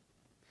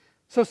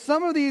 So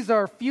some of these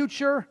are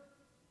future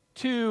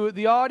to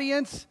the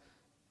audience.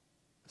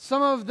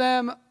 Some of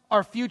them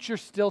are future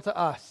still to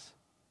us.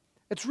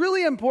 It's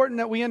really important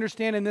that we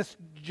understand in this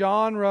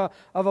genre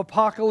of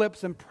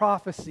apocalypse and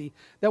prophecy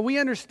that we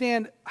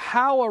understand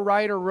how a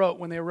writer wrote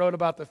when they wrote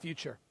about the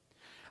future.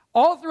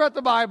 All throughout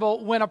the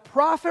Bible, when a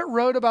prophet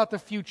wrote about the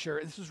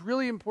future, this is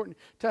really important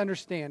to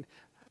understand,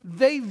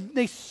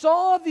 they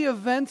saw the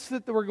events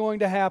that were going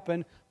to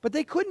happen, but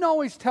they couldn't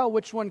always tell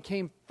which one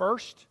came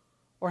first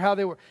or how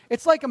they were.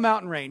 It's like a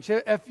mountain range.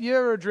 If you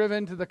ever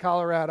driven to the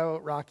Colorado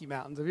Rocky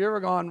Mountains, have you ever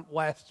gone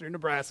west through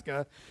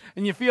Nebraska,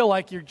 and you feel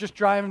like you're just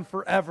driving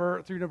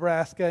forever through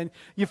Nebraska, and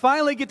you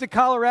finally get to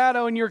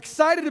Colorado, and you're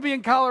excited to be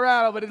in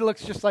Colorado, but it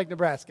looks just like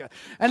Nebraska.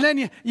 And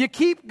then you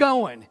keep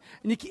going,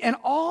 and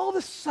all of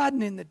a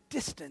sudden in the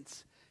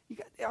distance,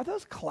 are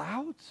those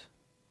clouds?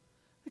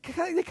 They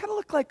kind of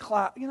look like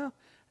clouds, you know?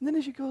 And then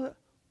as you go,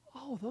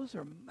 oh, those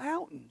are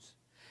mountains.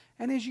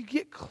 And as you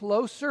get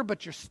closer,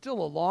 but you're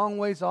still a long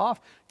ways off,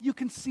 you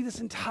can see this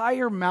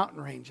entire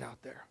mountain range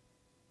out there.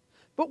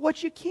 But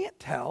what you can't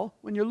tell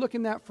when you're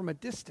looking at from a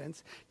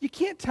distance, you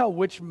can't tell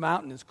which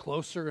mountain is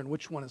closer and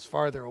which one is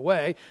farther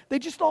away. They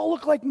just all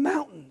look like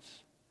mountains.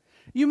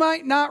 You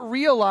might not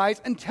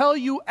realize until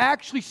you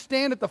actually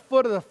stand at the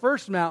foot of the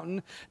first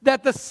mountain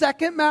that the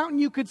second mountain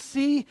you could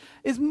see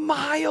is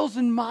miles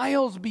and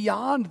miles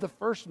beyond the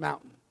first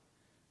mountain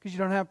because you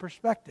don't have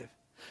perspective.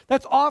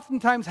 That's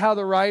oftentimes how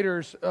the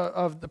writers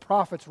of the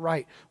prophets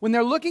write. When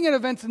they're looking at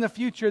events in the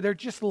future, they're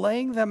just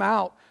laying them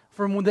out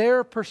from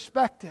their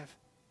perspective.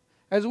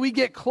 As we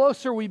get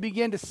closer, we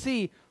begin to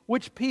see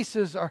which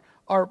pieces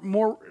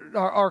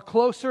are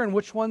closer and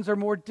which ones are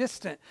more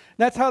distant.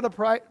 That's how the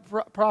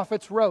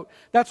prophets wrote.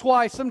 That's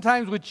why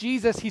sometimes with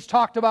Jesus, he's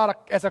talked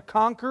about as a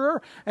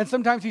conqueror, and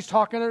sometimes he's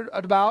talking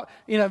about,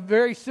 in a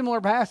very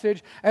similar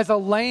passage, as a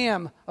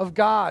lamb of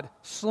God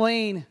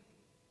slain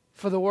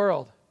for the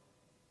world.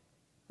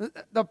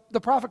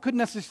 The prophet couldn't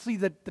necessarily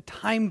see the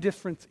time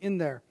difference in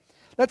there.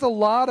 That's a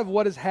lot of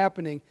what is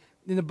happening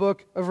in the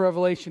book of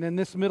Revelation in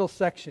this middle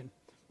section.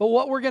 But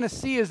what we're going to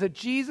see is that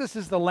Jesus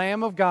is the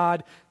Lamb of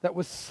God that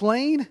was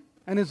slain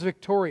and is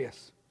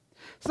victorious.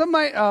 Some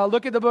might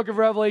look at the book of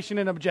Revelation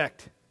and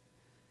object.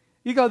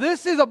 You go,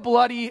 this is a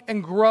bloody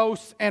and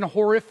gross and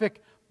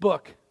horrific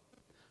book.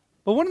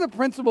 But one of the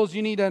principles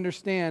you need to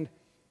understand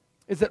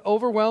is that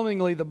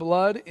overwhelmingly the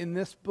blood in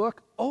this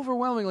book,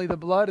 overwhelmingly the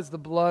blood is the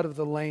blood of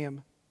the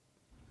Lamb.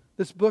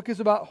 This book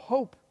is about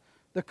hope.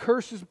 The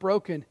curse is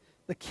broken.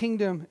 The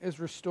kingdom is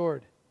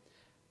restored.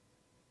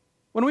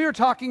 When we were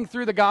talking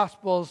through the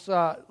Gospels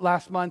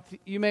last month,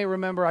 you may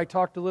remember I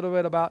talked a little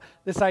bit about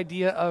this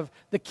idea of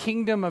the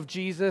kingdom of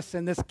Jesus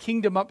and this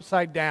kingdom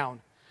upside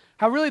down.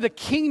 How really the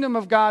kingdom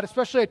of God,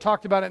 especially I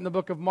talked about it in the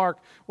book of Mark,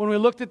 when we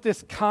looked at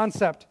this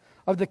concept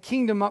of the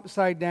kingdom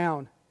upside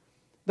down.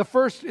 The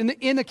first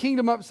in the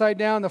kingdom upside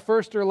down, the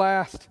first are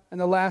last and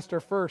the last are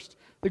first.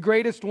 The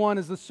greatest one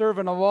is the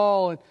servant of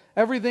all, and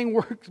everything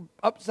works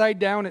upside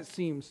down, it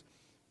seems.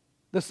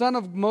 The Son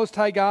of Most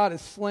High God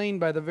is slain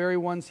by the very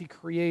ones he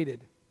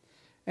created.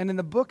 And in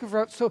the book of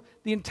so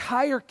the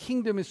entire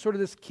kingdom is sort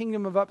of this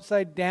kingdom of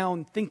upside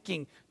down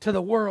thinking to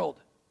the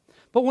world.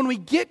 But when we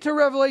get to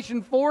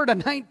Revelation 4 to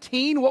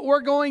 19, what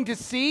we're going to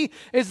see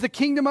is the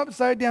kingdom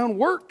upside down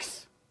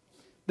works.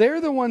 They're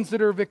the ones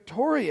that are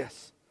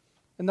victorious.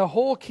 And the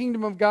whole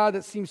kingdom of God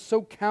that seems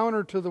so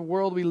counter to the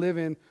world we live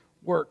in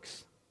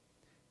works.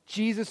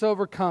 Jesus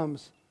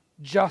overcomes.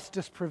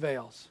 Justice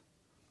prevails.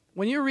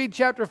 When you read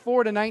chapter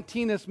 4 to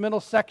 19, this middle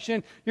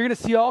section, you're going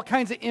to see all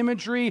kinds of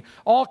imagery,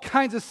 all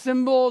kinds of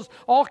symbols,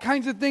 all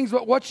kinds of things.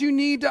 But what you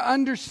need to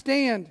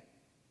understand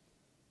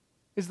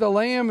is the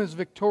Lamb is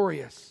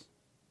victorious.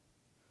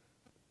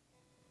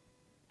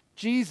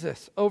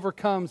 Jesus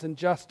overcomes and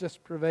justice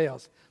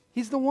prevails.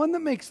 He's the one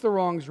that makes the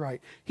wrongs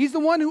right. He's the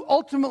one who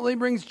ultimately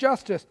brings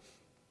justice.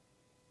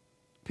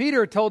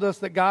 Peter told us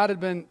that God had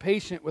been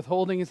patient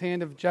withholding his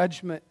hand of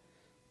judgment.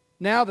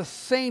 Now the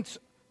saints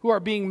who are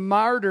being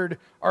martyred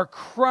are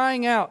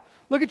crying out.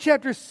 Look at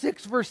chapter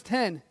 6, verse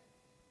 10.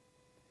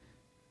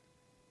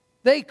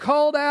 They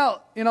called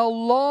out in a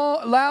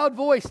loud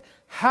voice,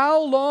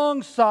 "How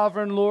long,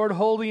 sovereign Lord,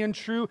 holy and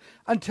true,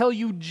 until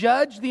you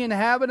judge the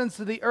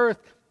inhabitants of the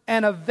earth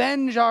and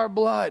avenge our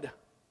blood?"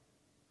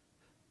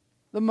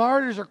 The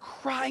martyrs are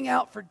crying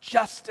out for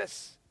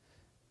justice.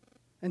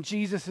 And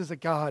Jesus is a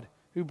God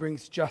who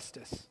brings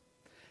justice.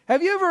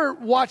 Have you ever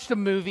watched a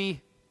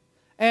movie?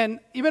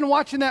 And you've been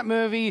watching that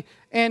movie,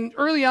 and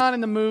early on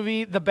in the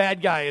movie, the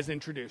bad guy is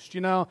introduced,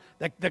 you know,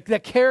 the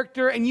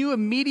character, and you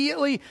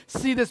immediately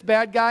see this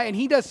bad guy, and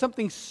he does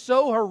something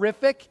so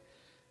horrific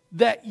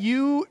that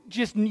you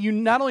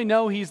not only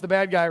know he's the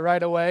bad guy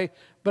right away,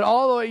 but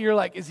all the way you're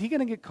like, is he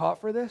going to get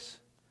caught for this?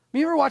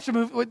 You ever watch a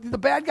movie? The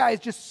bad guy is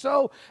just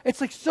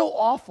it's like so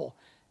awful,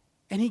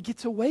 and he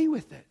gets away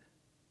with it.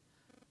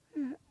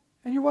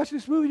 And you're watching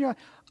this movie, and you're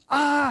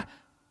like,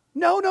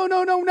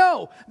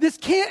 no. This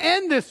can't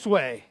end this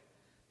way.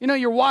 You know,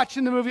 you're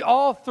watching the movie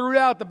all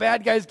throughout. The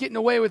bad guy's getting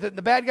away with it. And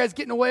the bad guy's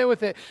getting away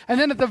with it. And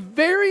then at the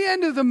very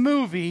end of the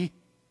movie,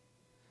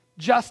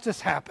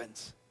 justice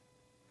happens.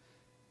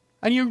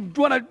 And you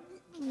want to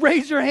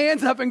raise your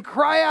hands up and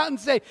cry out and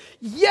say,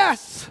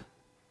 yes!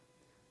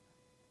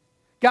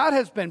 God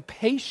has been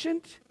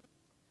patient.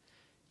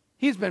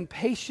 He's been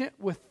patient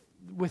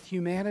with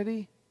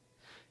humanity.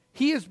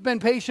 He has been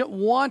patient,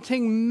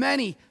 wanting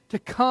many to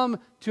come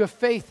to a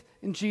faith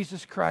in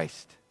Jesus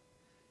Christ.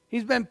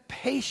 He's been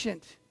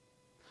patient.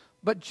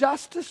 But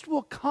justice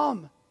will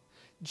come.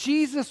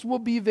 Jesus will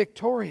be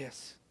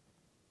victorious.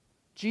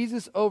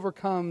 Jesus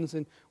overcomes,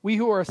 and we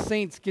who are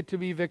saints get to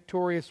be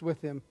victorious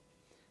with him.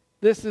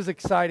 This is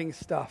exciting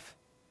stuff.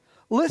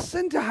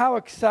 Listen to how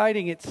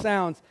exciting it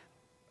sounds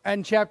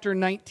in chapter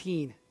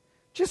 19.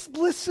 Just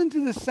listen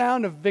to the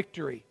sound of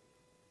victory.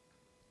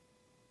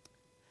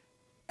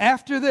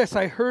 After this,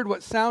 I heard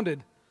what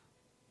sounded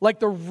like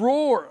the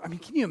roar. I mean,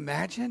 can you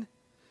imagine?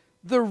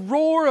 the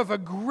roar of a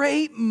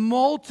great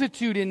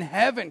multitude in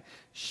heaven,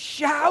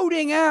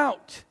 shouting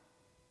out,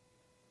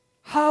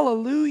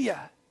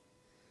 hallelujah.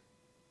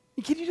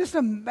 Can you just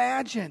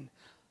imagine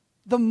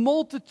the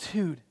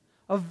multitude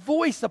of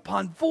voice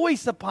upon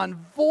voice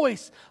upon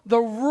voice, the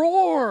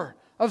roar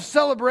of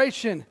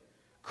celebration,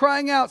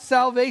 crying out,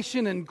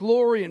 salvation and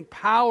glory and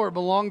power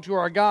belong to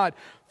our God,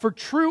 for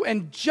true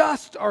and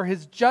just are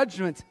his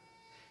judgments.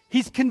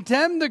 He's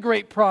condemned the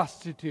great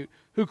prostitute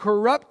who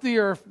corrupt the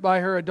earth by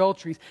her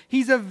adulteries.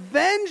 He's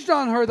avenged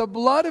on her the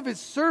blood of his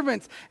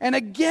servants. And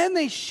again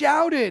they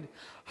shouted,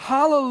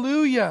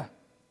 hallelujah.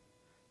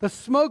 The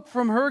smoke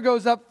from her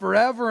goes up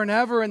forever and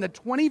ever. And the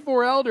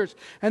 24 elders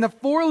and the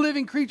 4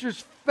 living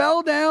creatures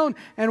fell down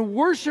and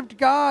worshiped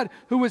God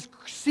who was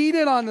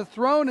seated on the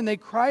throne. And they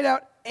cried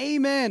out,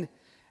 amen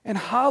and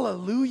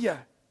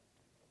hallelujah.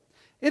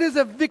 It is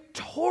a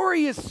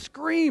victorious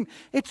scream.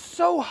 It's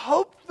so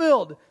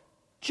hope-filled.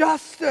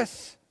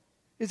 Justice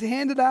is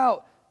handed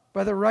out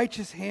by the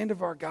righteous hand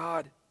of our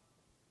God.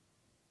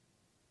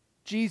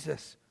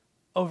 Jesus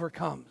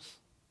overcomes.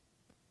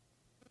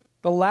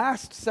 The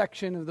last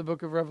section of the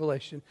book of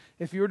Revelation,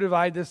 if you were to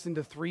divide this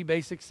into 3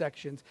 basic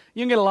sections,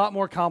 you can get a lot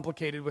more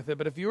complicated with it,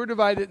 but if you were to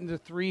divide it into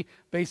 3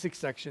 basic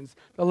sections,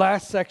 the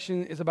last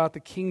section is about the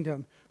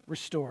kingdom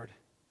restored.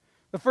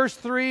 The first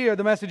 3 are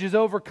the message is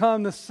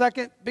overcome. The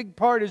second big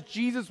part is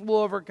Jesus will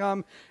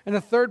overcome. And the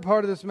third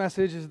part of this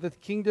message is that the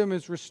kingdom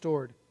is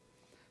restored.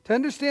 To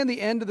understand the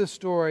end of the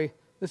story,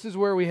 this is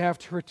where we have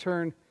to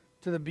return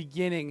to the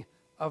beginning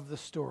of the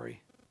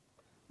story.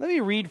 Let me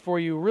read for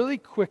you really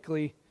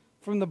quickly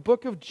from the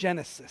book of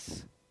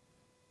Genesis.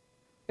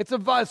 It's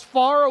as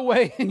far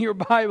away in your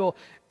Bible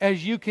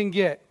as you can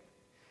get.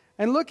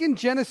 And look in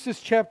Genesis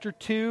chapter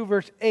 2,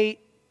 verse 8.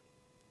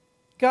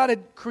 God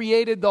had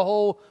created the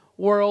whole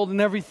world and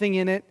everything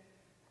in it.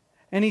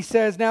 And he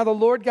says, now the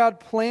Lord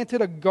God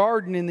planted a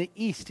garden in the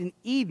east, in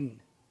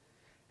Eden.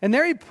 And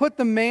there he put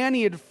the man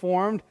he had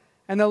formed,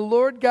 and the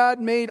Lord God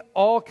made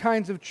all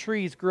kinds of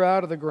trees grow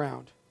out of the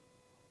ground.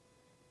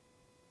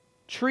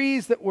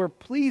 Trees that were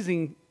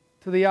pleasing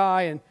to the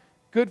eye and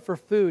good for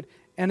food.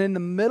 And in the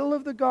middle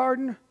of the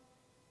garden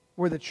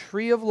were the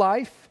tree of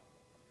life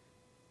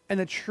and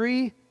the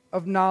tree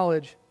of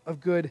knowledge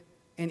of good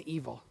and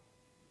evil.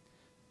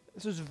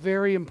 This is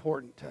very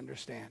important to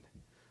understand.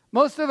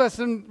 Most of us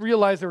didn't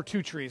realize there were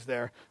 2 trees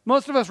there.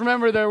 Most of us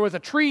remember there was a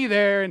tree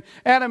there, and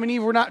Adam and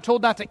Eve were not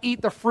told not to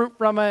eat the fruit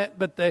from it,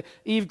 but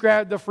Eve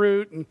grabbed the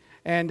fruit,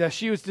 and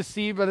she was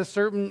deceived by the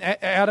serpent.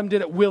 Adam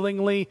did it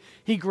willingly.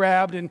 He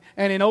grabbed, and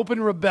in open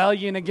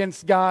rebellion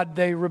against God,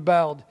 they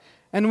rebelled.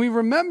 And we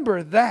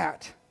remember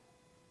that.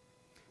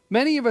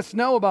 Many of us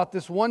know about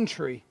this one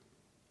tree.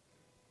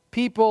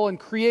 People and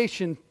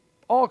creation,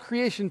 all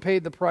creation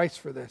paid the price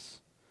for this.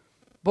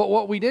 But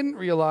what we didn't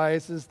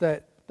realize is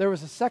that there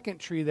was a second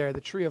tree there,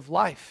 the tree of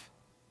life.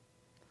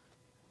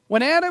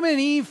 When Adam and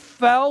Eve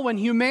fell, when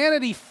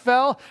humanity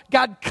fell,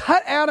 God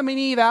cut Adam and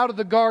Eve out of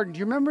the garden. Do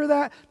you remember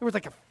that?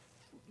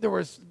 There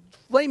was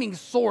flaming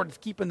swords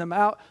keeping them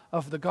out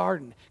of the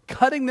garden.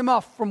 Cutting them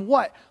off from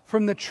what?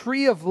 From the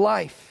tree of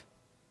life.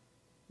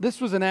 This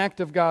was an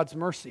act of God's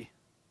mercy.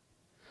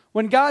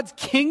 When God's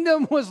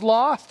kingdom was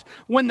lost,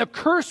 when the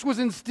curse was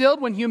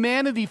instilled, when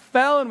humanity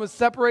fell and was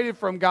separated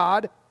from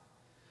God,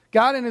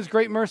 God in his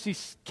great mercy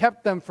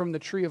kept them from the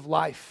tree of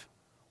life.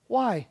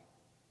 Why?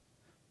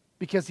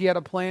 Because he had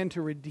a plan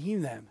to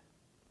redeem them.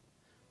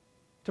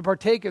 To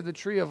partake of the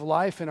tree of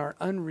life in our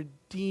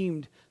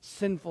unredeemed,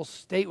 sinful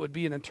state would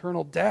be an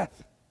eternal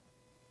death.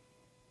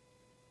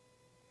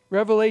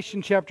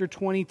 Revelation chapter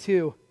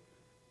 22.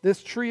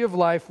 This tree of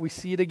life, we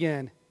see it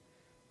again.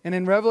 And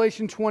in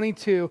Revelation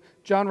 22,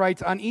 John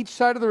writes, on each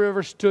side of the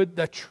river stood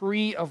the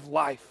tree of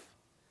life.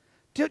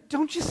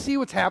 Don't you see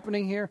what's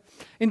happening here?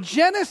 In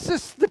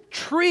Genesis, the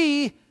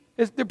tree,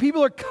 the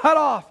people are cut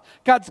off.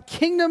 God's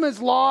kingdom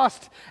is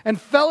lost, and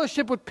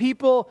fellowship with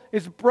people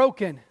is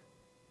broken.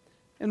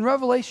 In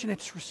Revelation,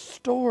 it's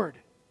restored.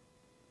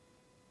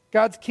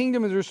 God's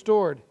kingdom is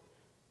restored.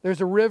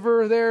 There's a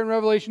river there in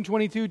Revelation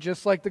 22,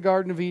 just like the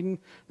Garden of Eden.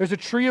 There's a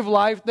tree of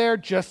life there,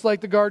 just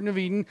like the Garden of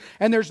Eden.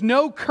 And there's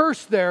no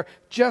curse there,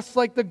 just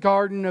like the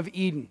Garden of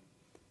Eden.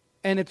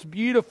 And it's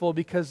beautiful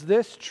because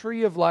this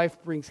tree of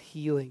life brings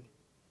healing.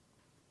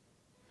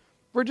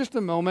 For just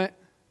a moment,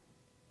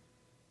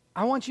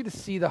 I want you to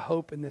see the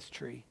hope in this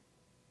tree.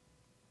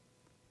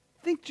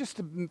 Think just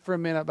for a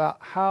minute about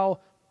how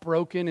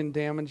broken and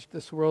damaged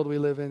this world we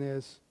live in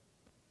is.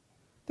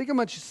 Think how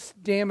much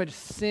damage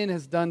sin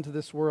has done to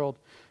this world.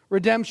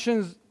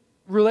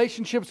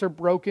 Relationships are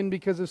broken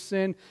because of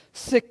sin.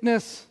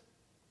 Sickness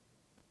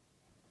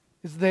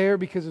is there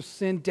because of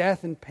sin.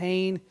 Death and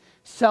pain.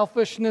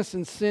 Selfishness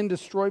and sin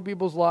destroy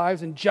people's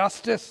lives.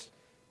 Injustice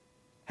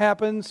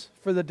happens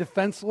for the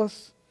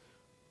defenseless.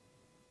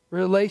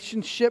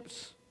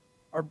 Relationships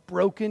are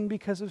broken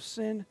because of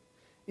sin.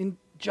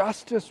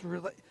 Injustice,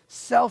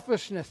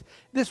 selfishness.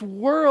 This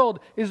world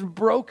is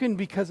broken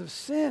because of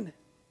sin.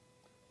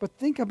 But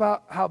think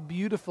about how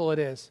beautiful it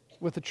is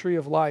with the tree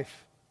of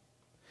life.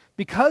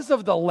 because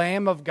of the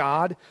Lamb of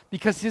God,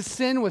 because his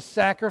sin was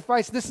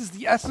sacrificed. This is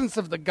the essence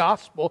of the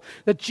gospel,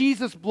 that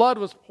Jesus' blood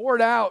was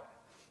poured out.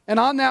 And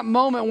on that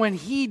moment when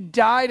he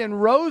died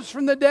and rose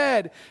from the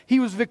dead,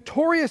 he was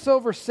victorious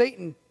over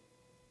Satan.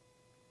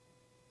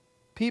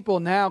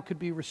 People now could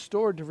be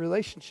restored to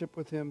relationship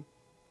with him.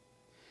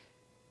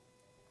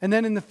 And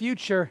then in the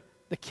future,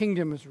 the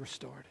kingdom is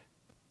restored.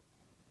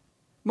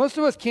 Most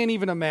of us can't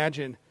even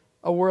imagine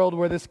a world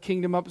where this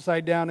kingdom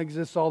upside down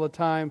exists all the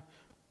time,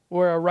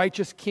 where a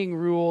righteous king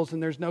rules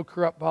and there's no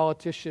corrupt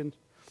politician.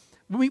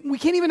 We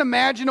can't even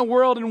imagine a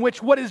world in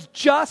which what is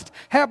just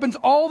happens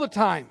all the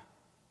time.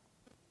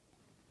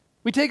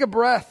 We take a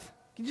breath.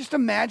 Can you just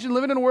imagine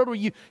living in a world where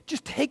you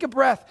just take a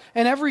breath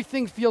and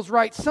everything feels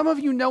right? Some of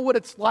you know what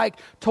it's like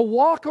to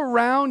walk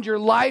around your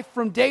life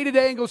from day to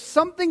day and go,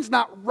 something's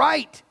not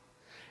right.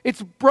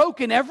 It's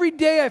broken. Every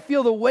day I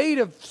feel the weight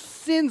of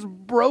sin's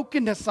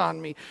brokenness on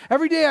me.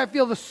 Every day I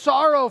feel the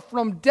sorrow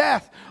from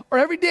death. Or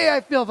every day I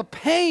feel the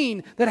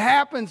pain that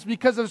happens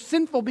because of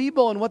sinful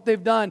people and what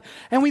they've done.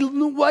 And we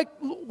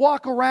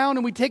walk around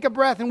and we take a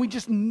breath and we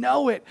just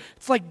know it.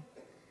 It's like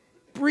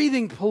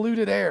breathing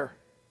polluted air,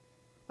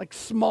 like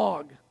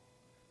smog.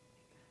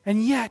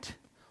 And yet,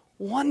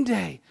 one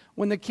day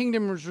when the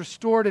kingdom is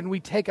restored and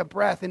we take a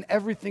breath and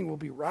everything will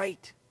be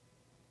right.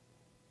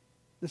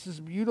 This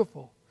is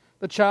beautiful.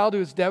 The child who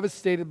is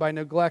devastated by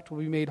neglect will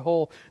be made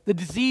whole. The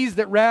disease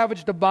that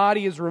ravaged a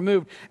body is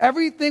removed.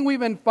 Everything we've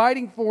been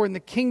fighting for in the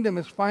kingdom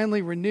is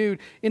finally renewed.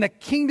 In a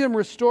kingdom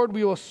restored,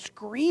 we will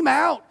scream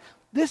out,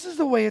 this is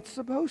the way it's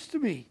supposed to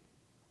be.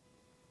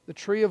 The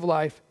tree of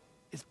life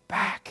is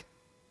back.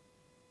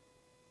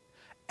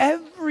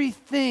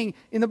 Everything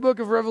in the book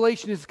of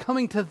Revelation is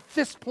coming to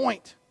this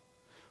point.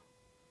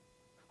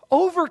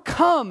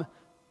 Overcome.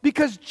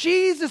 Because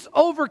Jesus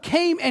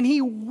overcame and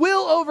he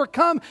will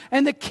overcome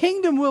and the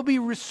kingdom will be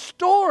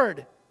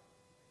restored.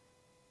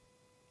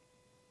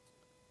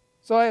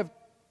 So I have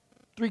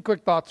 3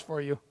 quick thoughts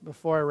for you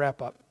before I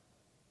wrap up.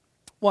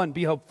 1,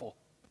 be hopeful.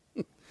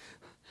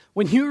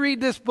 When you read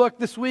this book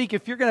this week,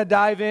 if you're going to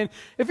dive in,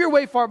 if you're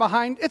way far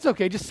behind, it's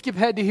okay. Just skip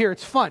ahead to here.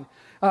 It's fun.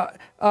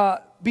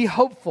 Be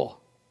hopeful.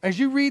 As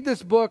you read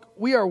this book,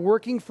 we are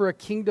working for a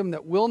kingdom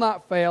that will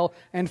not fail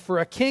and for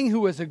a king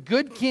who is a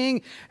good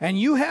king, and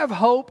you have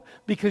hope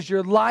because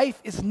your life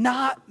is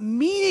not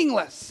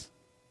meaningless.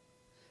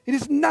 It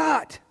is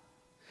not.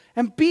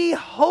 And be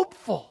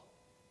hopeful.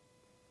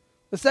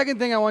 The second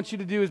thing I want you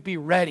to do is be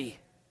ready.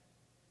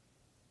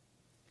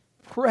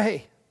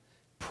 Pray.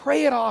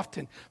 Pray it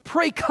often.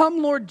 Pray,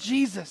 come Lord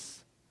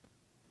Jesus.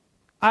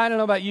 I don't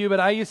know about you, but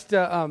I used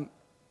to...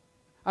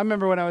 I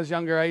remember when I was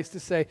younger, I used to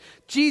say,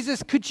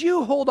 Jesus, could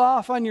you hold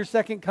off on your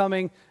second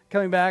coming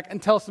back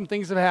until some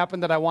things have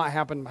happened that I want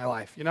happen in my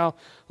life, you know?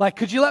 Like,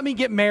 could you let me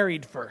get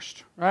married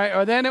first, right?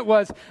 Or then it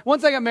was,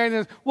 once I got married, it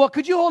was, well,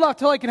 could you hold off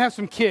till I can have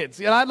some kids?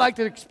 And I'd like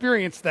to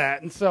experience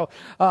that. And so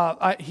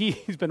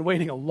he's been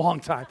waiting a long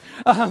time.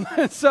 Or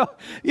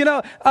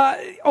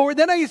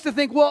then I used to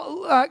think,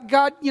 well,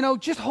 God,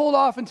 just hold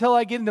off until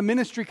I get into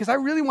ministry because I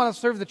really want to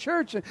serve the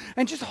church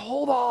and just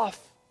hold off.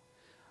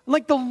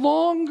 Like the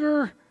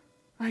longer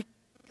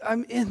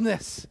I'm in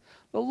this,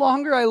 the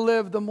longer I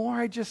live, the more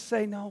I just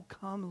say, no,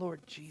 come,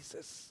 Lord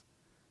Jesus.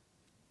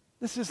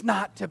 This is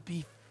not to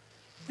be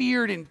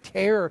feared in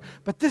terror,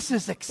 but this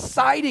is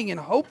exciting and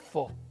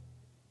hopeful.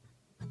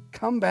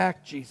 Come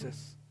back,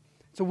 Jesus.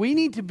 So we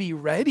need to be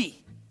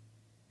ready.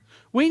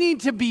 We need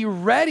to be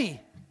ready.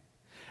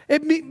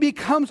 It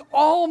becomes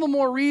all the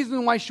more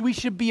reason why we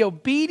should be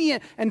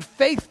obedient and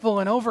faithful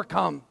and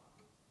overcome.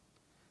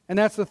 And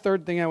that's the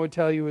third thing I would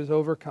tell you is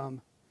overcome.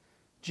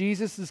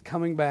 Jesus is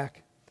coming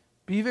back.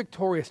 Be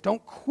victorious.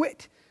 Don't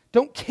quit.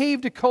 Don't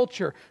cave to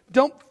culture.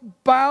 Don't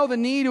bow the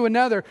knee to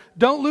another.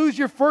 Don't lose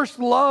your first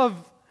love,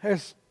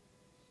 as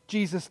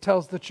Jesus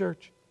tells the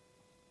church.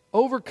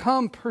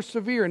 Overcome,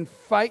 persevere, and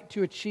fight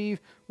to achieve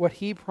what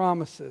he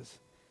promises.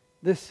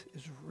 This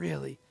is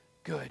really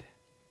good.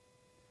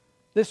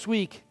 This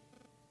week,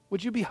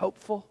 would you be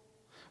hopeful?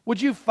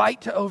 Would you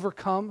fight to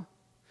overcome?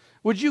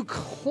 Would you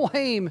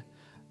claim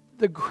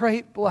the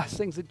great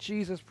blessings that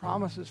Jesus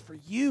promises for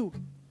you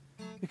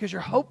because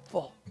you're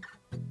hopeful?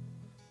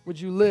 Would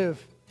you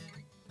live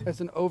as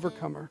an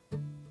overcomer?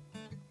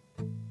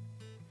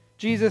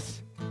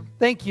 Jesus,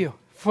 thank you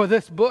for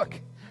this book.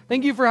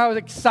 Thank you for how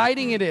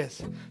exciting it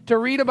is to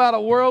read about a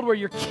world where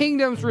your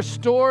kingdom's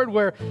restored,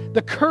 where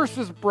the curse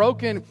is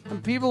broken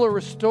and people are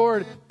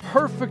restored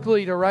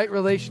perfectly to right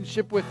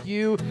relationship with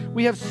you.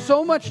 We have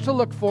so much to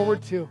look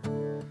forward to.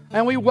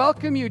 And we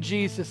welcome you,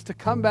 Jesus, to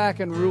come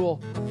back and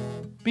rule.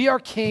 Be our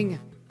King.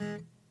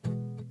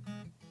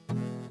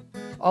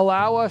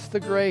 Allow us the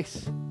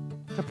grace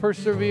to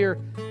persevere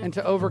and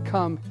to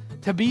overcome,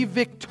 to be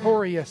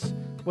victorious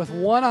with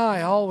one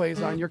eye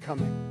always on your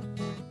coming.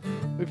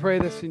 We pray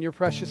this in your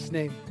precious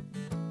name.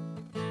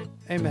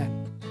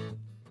 Amen.